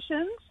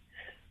organizations.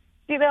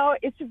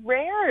 It's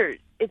rare.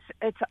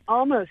 It's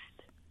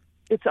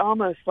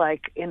almost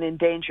like an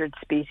endangered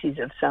species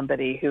of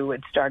somebody who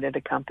would start at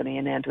a company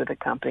and end with a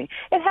company.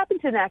 It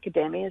happens in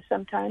academia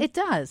sometimes. It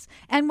does.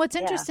 And what's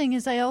interesting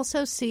is I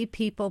also see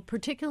people,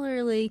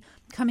 particularly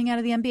coming out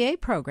of the MBA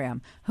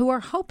program, who are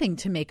hoping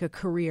to make a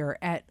career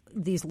at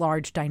these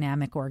large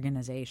dynamic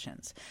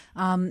organizations.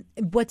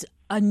 What's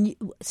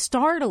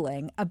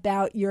startling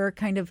about your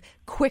kind of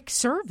quick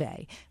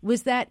survey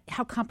was that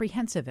how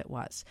comprehensive it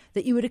was,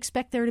 that you would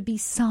expect there to be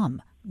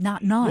some,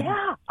 not none.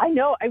 Yeah, I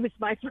know. It was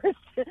my first.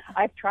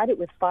 I've tried it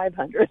with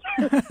 500.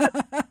 So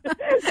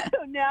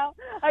now,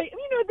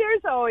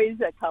 there's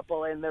always a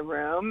couple in the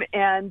room,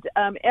 and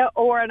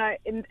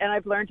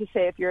I've learned to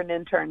say, if you're an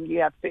intern, you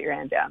have to put your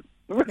hand down.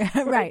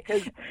 Right,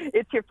 because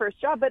it's your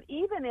first job. But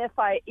even if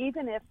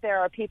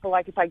there are people,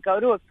 like if I go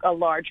to a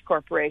large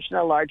corporation,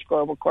 a large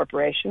global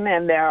corporation,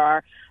 and there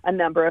are a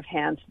number of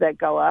hands that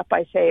go up,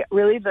 I say,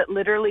 really, but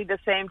literally the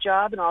same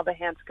job, and all the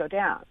hands go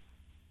down.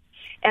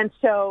 And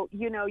so,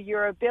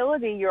 your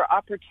ability, your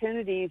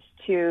opportunities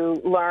to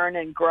learn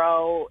and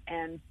grow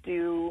and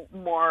do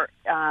more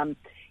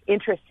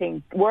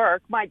interesting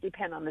work might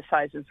depend on the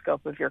size and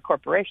scope of your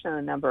corporation and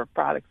the number of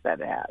products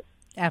that it has.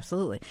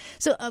 Absolutely.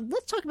 So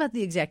let's talk about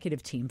the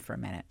executive team for a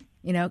minute.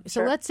 So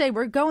Sure. Let's say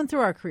we're going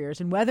through our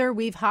careers, and whether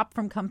we've hopped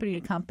from company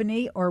to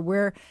company or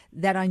we're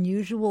that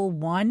unusual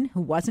one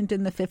who wasn't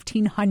in the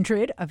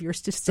 1,500 of your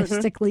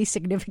statistically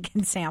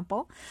significant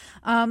sample,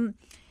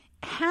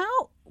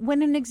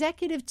 when an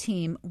executive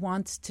team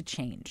wants to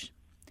change,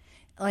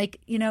 like,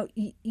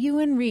 you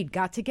and Reed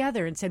got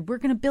together and said, we're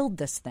going to build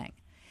this thing.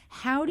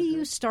 How do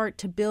you start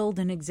to build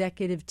an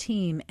executive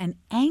team and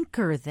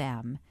anchor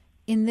them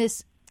in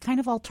this kind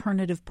of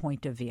alternative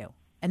point of view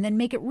and then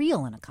make it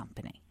real in a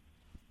company?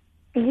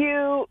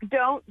 You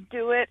don't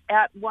do it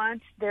at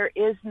once. There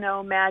is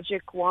no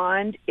magic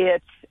wand.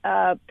 It's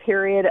a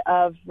period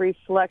of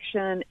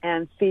reflection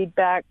and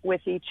feedback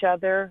with each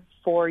other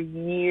for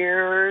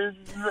years.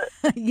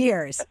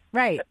 Years,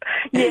 right.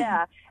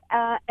 Yeah,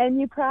 and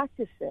you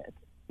practice it.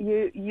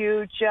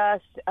 You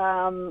just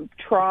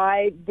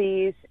try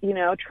these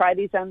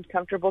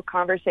uncomfortable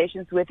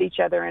conversations with each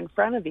other in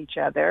front of each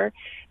other,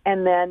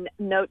 and then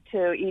note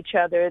to each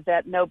other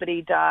that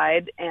nobody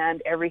died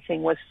and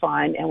everything was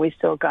fine and we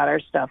still got our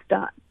stuff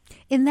done.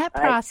 In that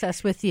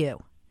process with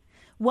you,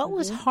 what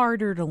was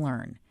harder to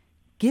learn,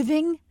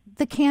 giving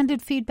the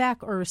candid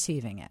feedback or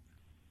receiving it?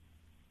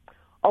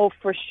 Oh,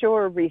 for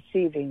sure,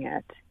 receiving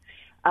it,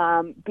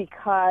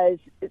 because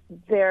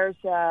there's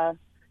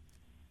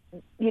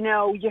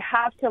you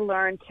have to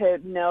learn to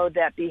know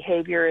that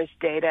behavior is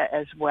data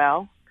as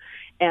well.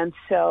 And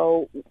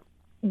so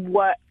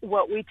what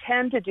we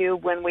tend to do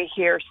when we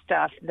hear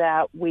stuff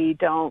that we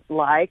don't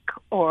like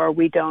or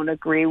we don't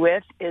agree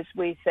with is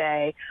we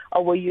say,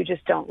 oh, well, you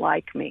just don't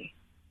like me.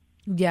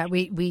 Yeah,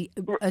 we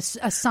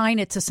assign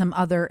it to some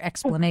other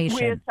explanation.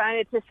 We assign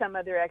it to some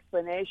other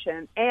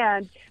explanation.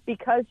 And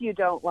because you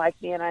don't like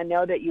me and I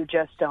know that you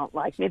just don't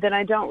like me, then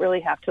I don't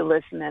really have to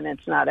listen and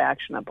it's not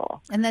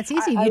actionable. And that's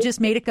easy. You just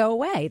made it go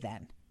away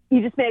then.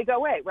 You just made it go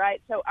away,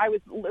 right? So I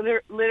was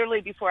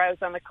literally, before I was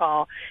on the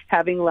call,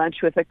 having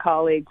lunch with a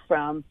colleague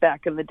from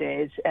back in the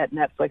days at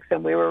Netflix,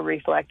 and we were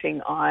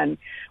reflecting on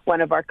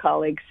one of our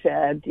colleagues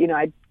said,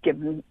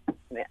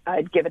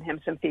 I'd given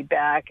him some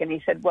feedback, and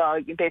he said, well,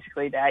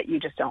 basically that you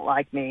just don't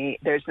like me.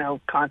 There's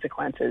no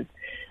consequences.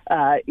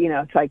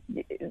 It's like,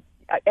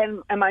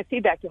 and my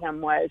feedback to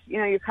him was,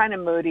 you're kind of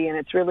moody and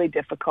it's really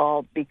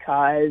difficult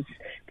because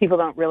people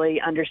don't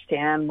really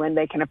understand when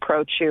they can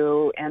approach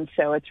you. And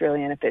so it's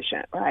really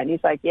inefficient. Right. And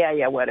he's like,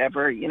 yeah,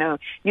 whatever. You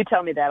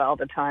tell me that all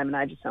the time and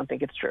I just don't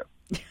think it's true.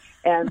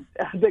 And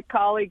the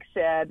colleague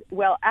said,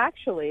 well,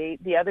 actually,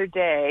 the other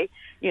day,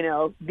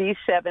 these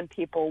 7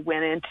 people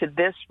went into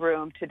this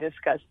room to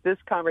discuss this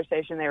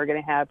conversation they were going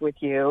to have with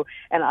you.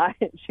 And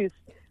she's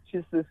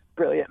this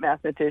brilliant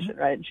mathematician,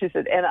 right? And she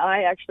said, and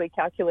I actually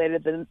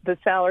calculated the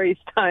salaries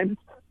times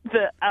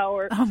the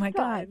hour. Oh my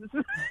God.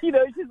 She's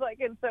like,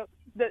 and so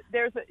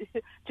there's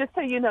just so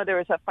you know, there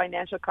was a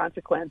financial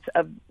consequence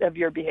of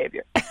your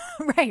behavior.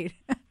 Right.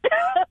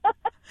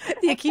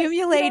 The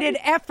accumulated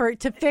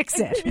effort to fix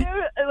it.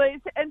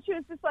 And she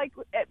was just like,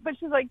 but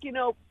she's like,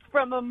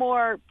 from a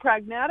more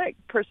pragmatic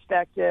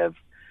perspective,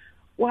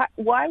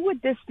 why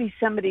would this be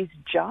somebody's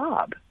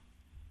job?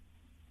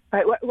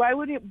 Right? Why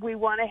would we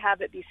want to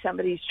have it be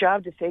somebody's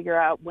job to figure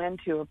out when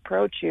to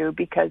approach you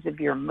because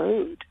of your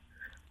mood?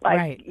 Like,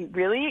 right.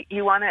 Really?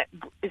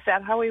 Is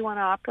that how we want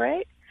to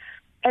operate?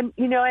 And,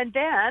 and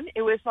then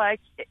it was like,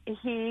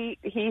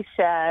 he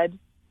said,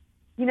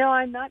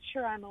 I'm not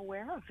sure I'm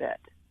aware of it.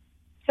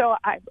 So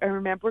I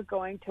remember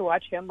going to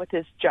watch him with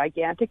his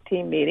gigantic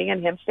team meeting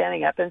and him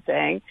standing up and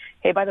saying,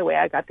 hey, by the way,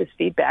 I got this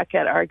feedback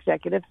at our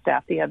executive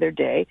staff the other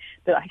day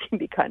that I can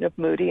be kind of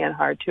moody and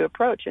hard to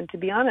approach. And to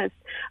be honest,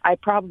 I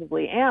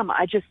probably am.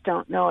 I just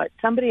don't know it.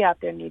 Somebody out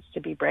there needs to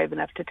be brave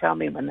enough to tell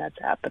me when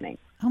that's happening.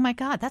 Oh, my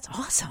God. That's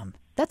awesome.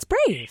 That's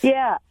brave.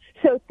 Yeah.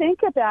 So think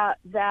about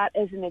that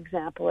as an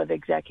example of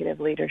executive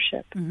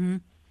leadership. Mm-hmm.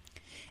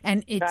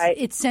 And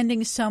it's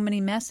sending so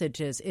many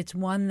messages. It's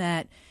one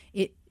that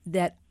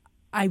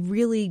I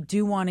really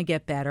do want to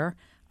get better.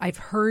 I've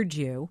heard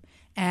you,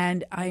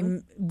 and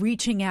I'm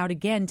reaching out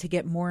again to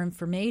get more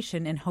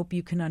information and hope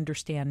you can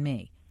understand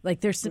me. Like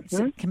there's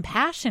some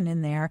compassion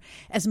in there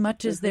as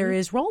much as there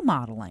is role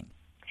modeling.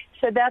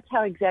 So that's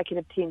how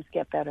executive teams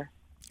get better.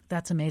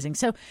 That's amazing.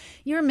 So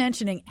you're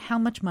mentioning how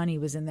much money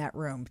was in that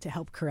room to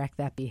help correct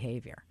that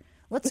behavior.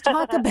 Let's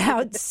talk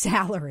about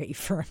salary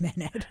for a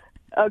minute.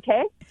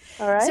 Okay.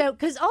 All right. So,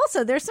 because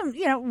also there's some,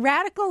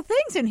 radical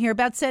things in here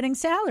about setting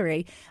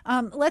salary.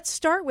 Let's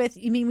start with,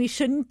 you mean we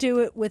shouldn't do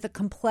it with a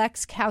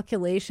complex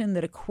calculation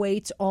that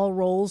equates all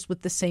roles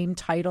with the same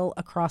title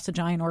across a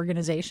giant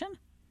organization?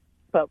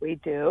 But we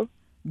do.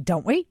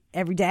 Don't we?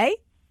 Every day?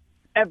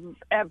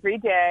 Every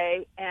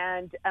day.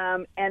 And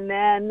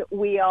then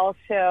we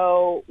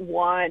also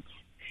want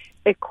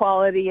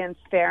equality and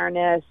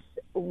fairness,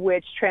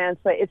 which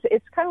translates,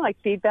 it's kind of like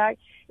feedback.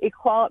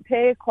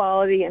 Pay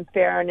equality and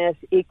fairness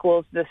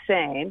equals the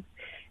same.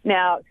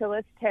 Now, so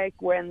let's take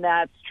when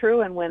that's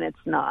true and when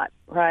it's not,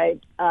 right?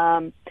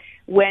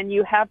 When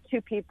you have two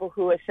people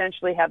who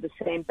essentially have the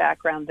same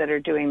background that are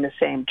doing the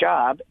same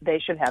job, they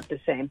should have the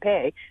same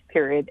pay,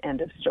 period, end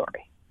of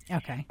story.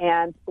 Okay.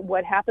 And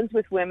what happens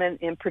with women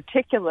in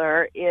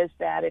particular is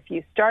that if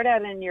you start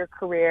out in your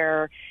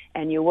career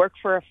and you work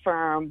for a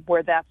firm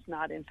where that's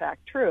not in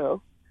fact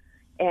true,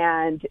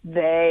 and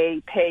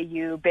they pay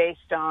you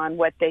based on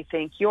what they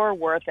think you're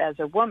worth as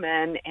a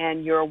woman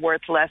and you're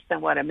worth less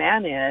than what a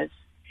man is,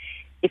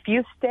 if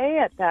you stay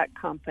at that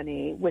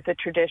company with a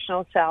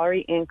traditional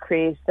salary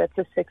increase, that's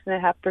a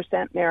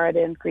 6.5% merit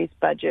increase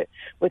budget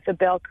with a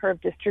bell curve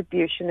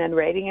distribution and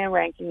rating and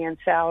ranking and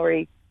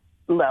salary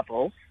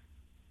levels,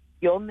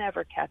 you'll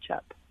never catch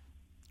up.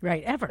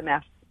 Right, ever.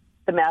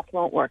 The math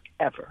won't work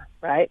ever,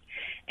 right?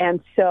 And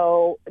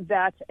so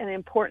that's an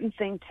important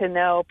thing to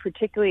know,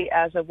 particularly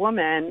as a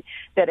woman,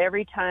 that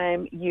every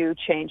time you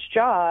change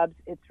jobs,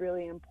 it's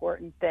really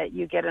important that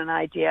you get an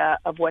idea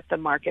of what the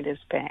market is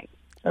paying.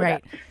 So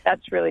right.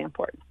 That's really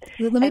important.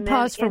 Let me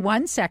pause for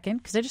 1 second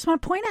because I just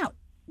want to point out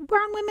we're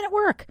on Women at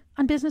Work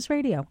on Business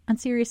Radio on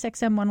Sirius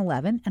XM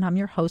 111, and I'm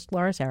your host,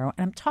 Laura Zarrow,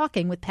 and I'm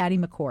talking with Patty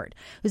McCord,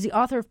 who's the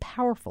author of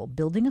Powerful,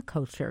 Building a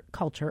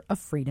Culture of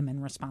Freedom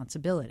and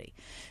Responsibility.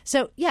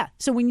 So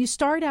when you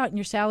start out and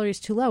your salary is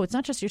too low, it's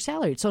not just your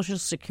salary, it's Social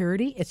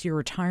Security, it's your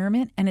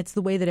retirement, and it's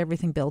the way that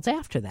everything builds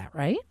after that,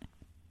 right?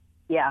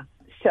 Yeah.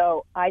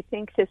 So I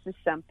think this is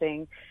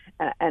something,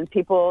 and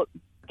people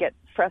get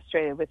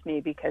frustrated with me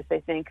because they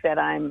think that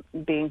I'm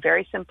being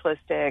very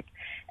simplistic.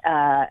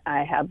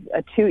 I have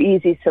a too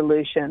easy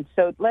solution.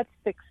 So let's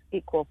fix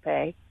equal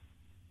pay.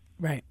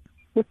 Right.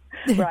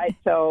 Right.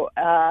 So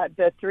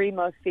the three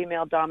most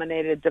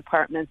female-dominated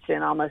departments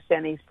in almost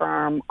any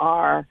firm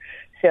are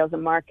sales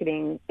and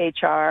marketing,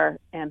 HR,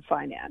 and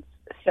finance.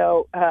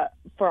 So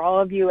for all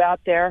of you out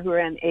there who are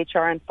in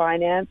HR and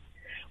finance,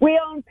 we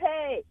own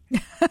pay.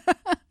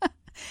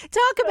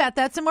 Talk about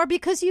that some more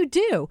because you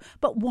do.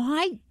 But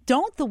why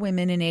don't the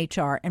women in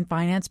HR and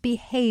finance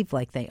behave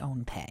like they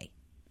own pay?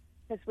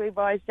 Because we've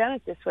always done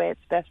it this way.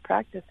 It's best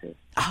practices.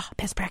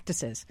 Best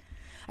practices.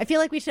 I feel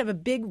like we should have a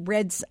big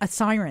red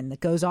siren that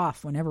goes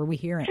off whenever we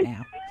hear it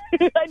now.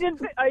 I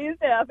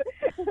used to have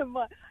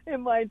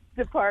in my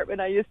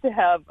department. I used to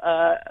have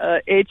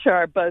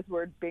HR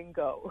buzzword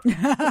bingo.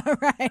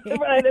 Right.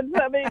 Right, and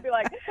somebody would be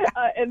like,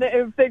 and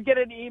if they'd get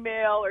an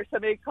email or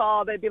somebody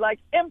called, they'd be like,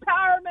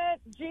 empowerment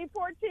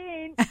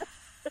G14.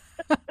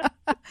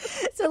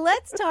 So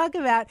let's talk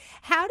about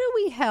how do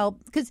we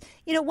help? Because,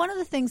 one of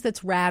the things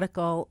that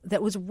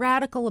was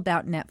radical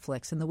about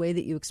Netflix and the way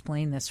that you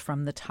explain this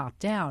from the top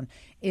down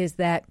is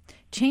that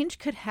change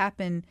could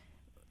happen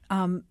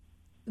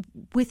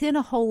within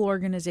a whole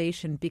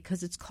organization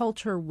because its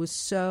culture was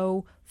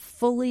so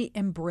fully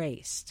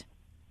embraced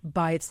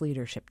by its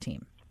leadership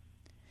team.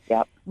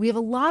 Yep. We have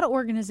a lot of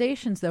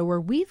organizations, though, where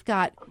we've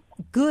got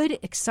good,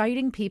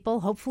 exciting people,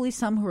 hopefully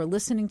some who are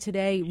listening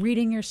today,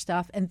 reading your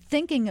stuff and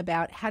thinking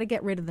about how to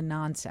get rid of the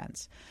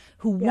nonsense,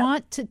 who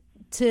want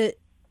to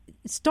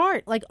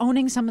start like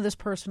owning some of this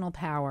personal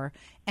power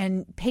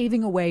and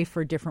paving a way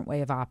for a different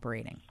way of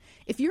operating.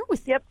 If you're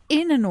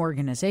within an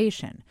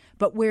organization,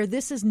 but where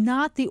this is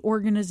not the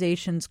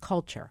organization's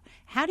culture,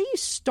 how do you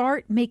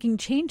start making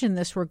change in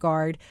this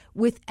regard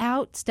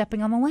without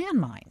stepping on the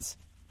landmines?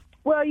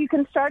 Well, you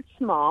can start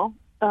small.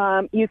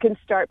 You can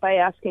start by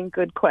asking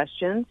good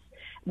questions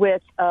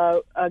with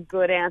a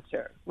good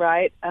answer,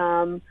 right?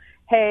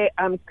 Hey,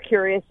 I'm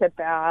curious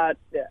about,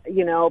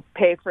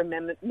 pay for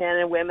men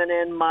and women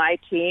in my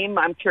team.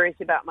 I'm curious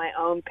about my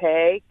own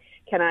pay.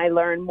 Can I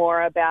learn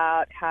more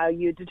about how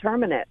you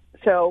determine it?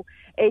 So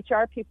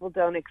HR people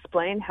don't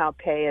explain how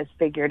pay is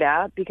figured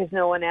out because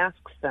no one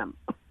asks them.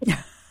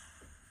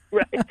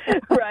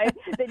 Right.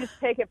 They just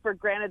take it for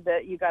granted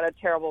that you got a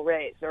terrible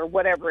raise or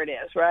whatever it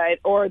is, right?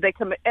 Or they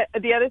come.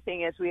 The other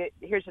thing is,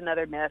 here's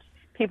another myth: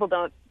 people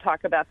don't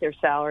talk about their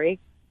salary,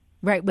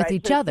 right, with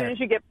each other. As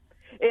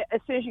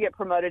soon as you get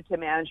promoted to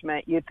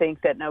management, you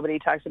think that nobody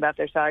talks about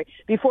their salary.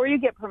 Before you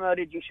get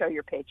promoted, you show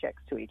your paychecks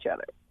to each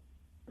other.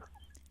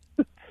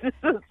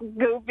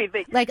 Goofy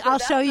thing. Like, I'll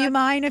show you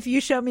mine if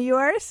you show me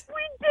yours?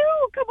 We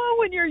do. Come on,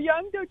 when you're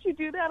young, don't you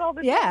do that all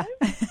the time?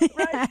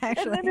 Right? Yeah,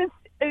 actually. And then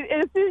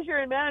as soon as you're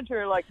in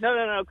manager, like,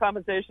 no,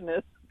 compensation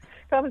is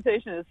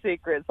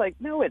secret. It's like,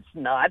 no, it's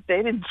not.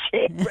 They didn't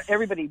change.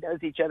 Everybody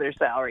knows each other's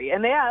salary.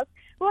 And they ask,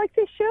 well, like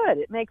they should.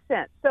 It makes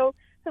sense. So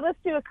let's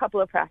do a couple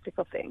of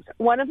practical things.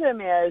 One of them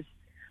is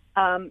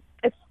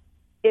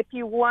if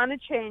you want to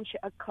change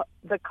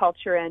the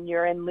culture and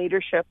you're in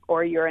leadership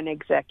or you're an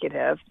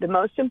executive, the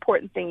most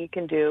important thing you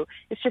can do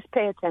is just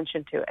pay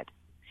attention to it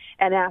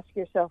and ask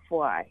yourself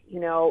why,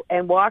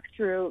 and walk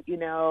through,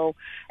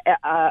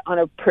 on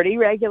a pretty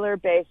regular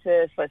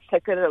basis. Let's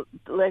take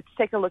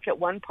a look at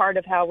one part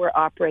of how we're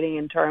operating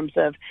in terms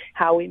of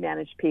how we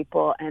manage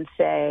people and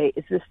say,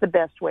 is this the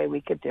best way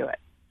we could do it?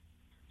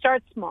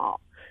 Start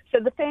small. So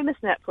the famous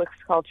Netflix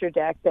culture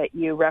deck that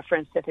you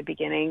referenced at the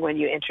beginning when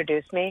you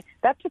introduced me,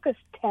 that took us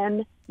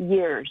 10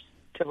 years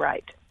to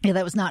write. Yeah,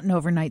 that was not an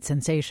overnight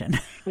sensation.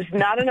 It was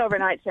not an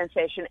overnight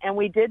sensation, and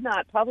we did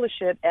not publish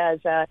it as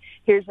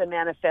here's a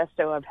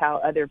manifesto of how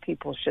other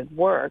people should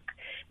work.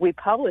 We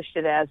published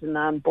it as an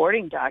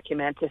onboarding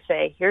document to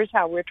say, here's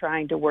how we're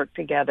trying to work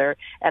together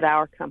at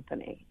our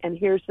company, and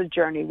here's the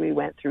journey we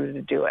went through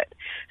to do it.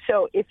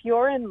 So if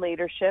you're in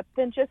leadership,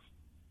 then just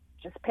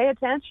pay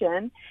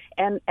attention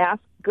and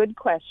ask good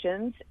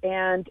questions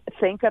and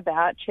think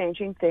about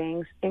changing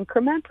things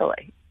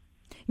incrementally.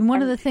 And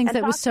one of the things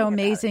that was so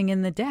amazing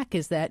in the deck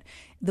is that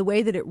the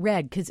way that it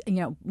read, because,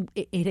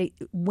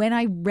 when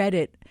I read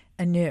it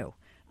anew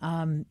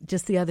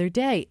just the other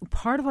day,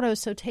 part of what I was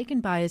so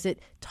taken by is it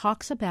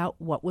talks about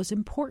what was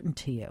important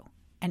to you.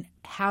 And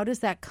how does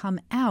that come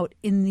out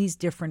in these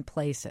different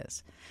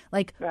places?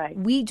 Like, right.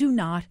 We do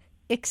not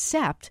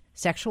accept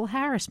sexual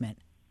harassment,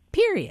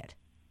 period.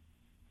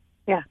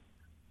 Yeah.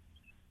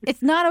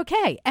 It's not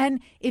okay. And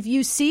if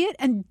you see it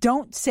and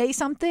don't say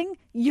something,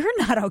 you're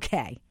not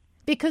okay.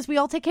 Because we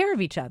all take care of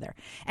each other.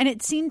 And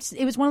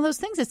it was one of those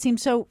things that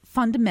seems so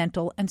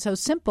fundamental and so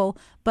simple,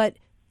 but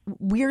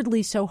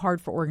weirdly so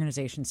hard for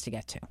organizations to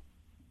get to.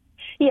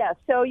 Yeah,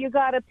 so you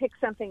got to pick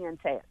something and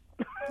say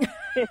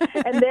it.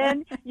 And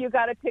then you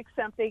got to pick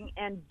something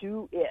and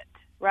do it,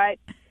 right?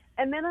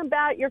 And then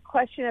about your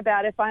question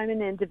about if I'm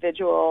an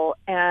individual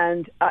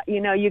and,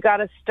 you got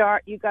to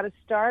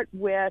start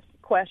with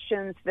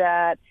questions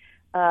that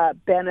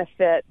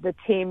benefit the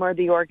team or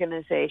the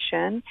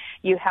organization.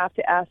 You have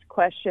to ask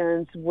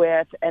questions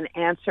with an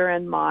answer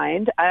in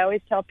mind. I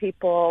always tell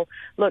people,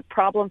 look,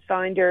 problem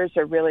finders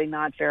are really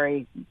not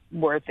very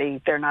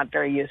worthy. They're not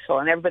very useful.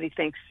 And everybody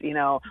thinks,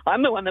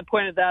 I'm the one that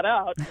pointed that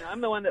out.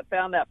 I'm the one that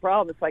found that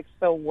problem. It's like,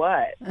 so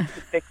what? You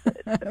fix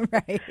it. So,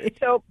 right.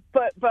 So,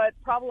 but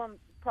problem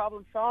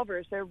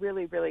solvers, they're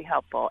really, really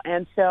helpful.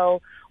 And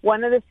so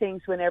one of the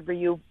things whenever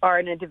you are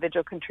an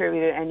individual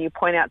contributor and you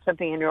point out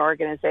something in your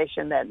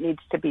organization that needs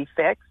to be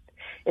fixed,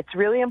 it's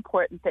really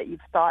important that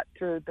you've thought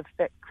through the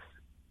fix.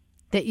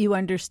 That you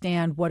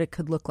understand what it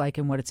could look like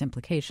and what its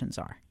implications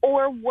are.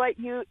 Or what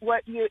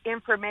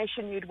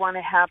information you'd want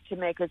to have to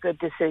make a good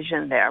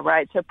decision there,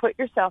 right? So put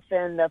yourself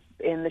in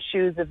the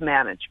shoes of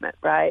management,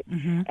 right?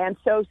 Mm-hmm. And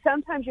so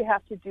sometimes you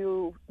have to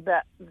do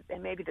that,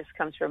 and maybe this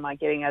comes from my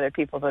getting other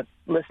people to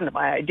listen to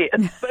my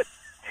ideas, but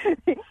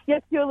you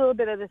have to do a little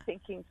bit of the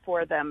thinking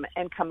for them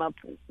and come up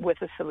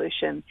with a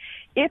solution.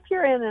 If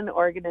you're in an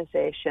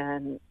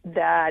organization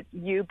that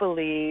you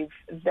believe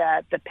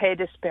that the pay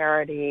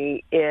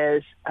disparity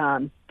is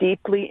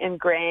deeply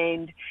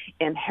ingrained,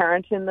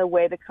 inherent in the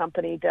way the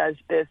company does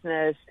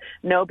business,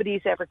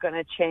 nobody's ever going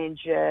to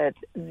change it,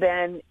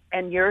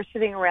 and you're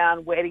sitting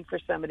around waiting for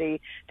somebody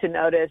to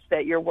notice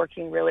that you're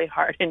working really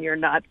hard and you're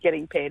not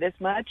getting paid as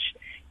much,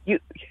 I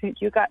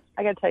got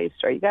to tell you a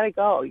story. You got to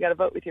go. You got to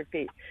vote with your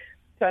feet.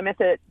 So I'm at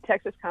the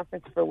Texas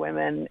Conference for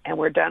Women, and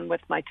we're done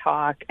with my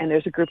talk, and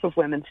there's a group of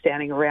women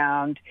standing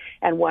around,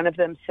 and one of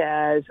them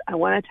says, I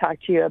want to talk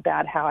to you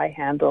about how I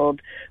handled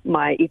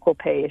my equal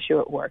pay issue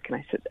at work. And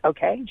I said,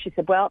 okay. And she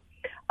said, well,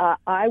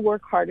 I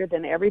work harder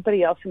than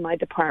everybody else in my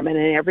department,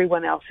 and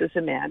everyone else is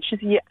a man. She's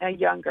a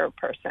younger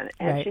person.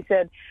 And right. She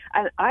said,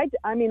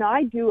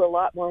 I do a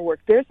lot more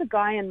work. There's a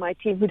guy in my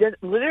team who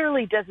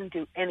literally doesn't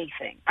do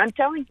anything. I'm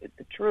telling you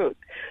the truth.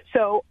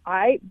 So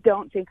I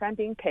don't think I'm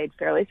being paid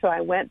fairly. So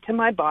I went to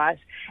my boss,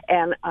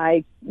 and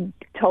I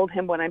told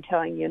him what I'm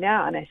telling you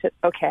now. And I said,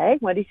 okay,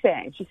 what did he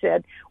say? And she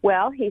said,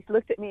 well, he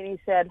looked at me and he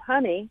said,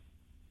 honey,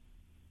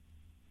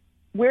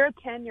 we're a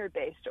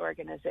tenure-based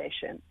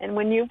organization, and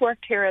when you've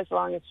worked here as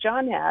long as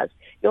John has,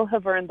 you'll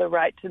have earned the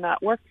right to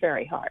not work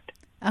very hard.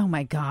 Oh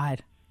my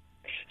God!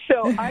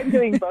 So I'm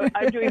doing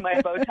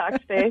my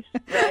Botox face,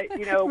 right?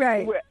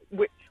 Right.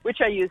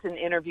 Which I use in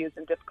interviews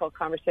and difficult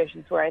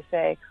conversations, where I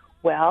say,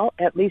 "Well,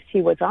 at least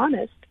he was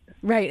honest."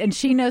 Right, and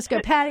she knows. Go,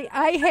 Patty.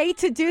 I hate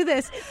to do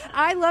this.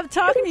 I love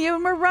talking to you,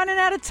 and we're running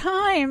out of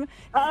time.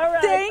 All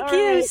right. Thank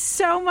you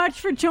so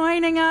much for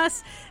joining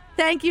us.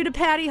 Thank you to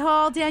Patty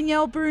Hall,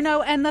 Danielle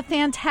Bruno, and the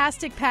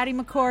fantastic Patty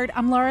McCord.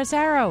 I'm Laura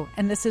Zarrow,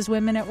 and this is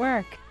Women at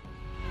Work.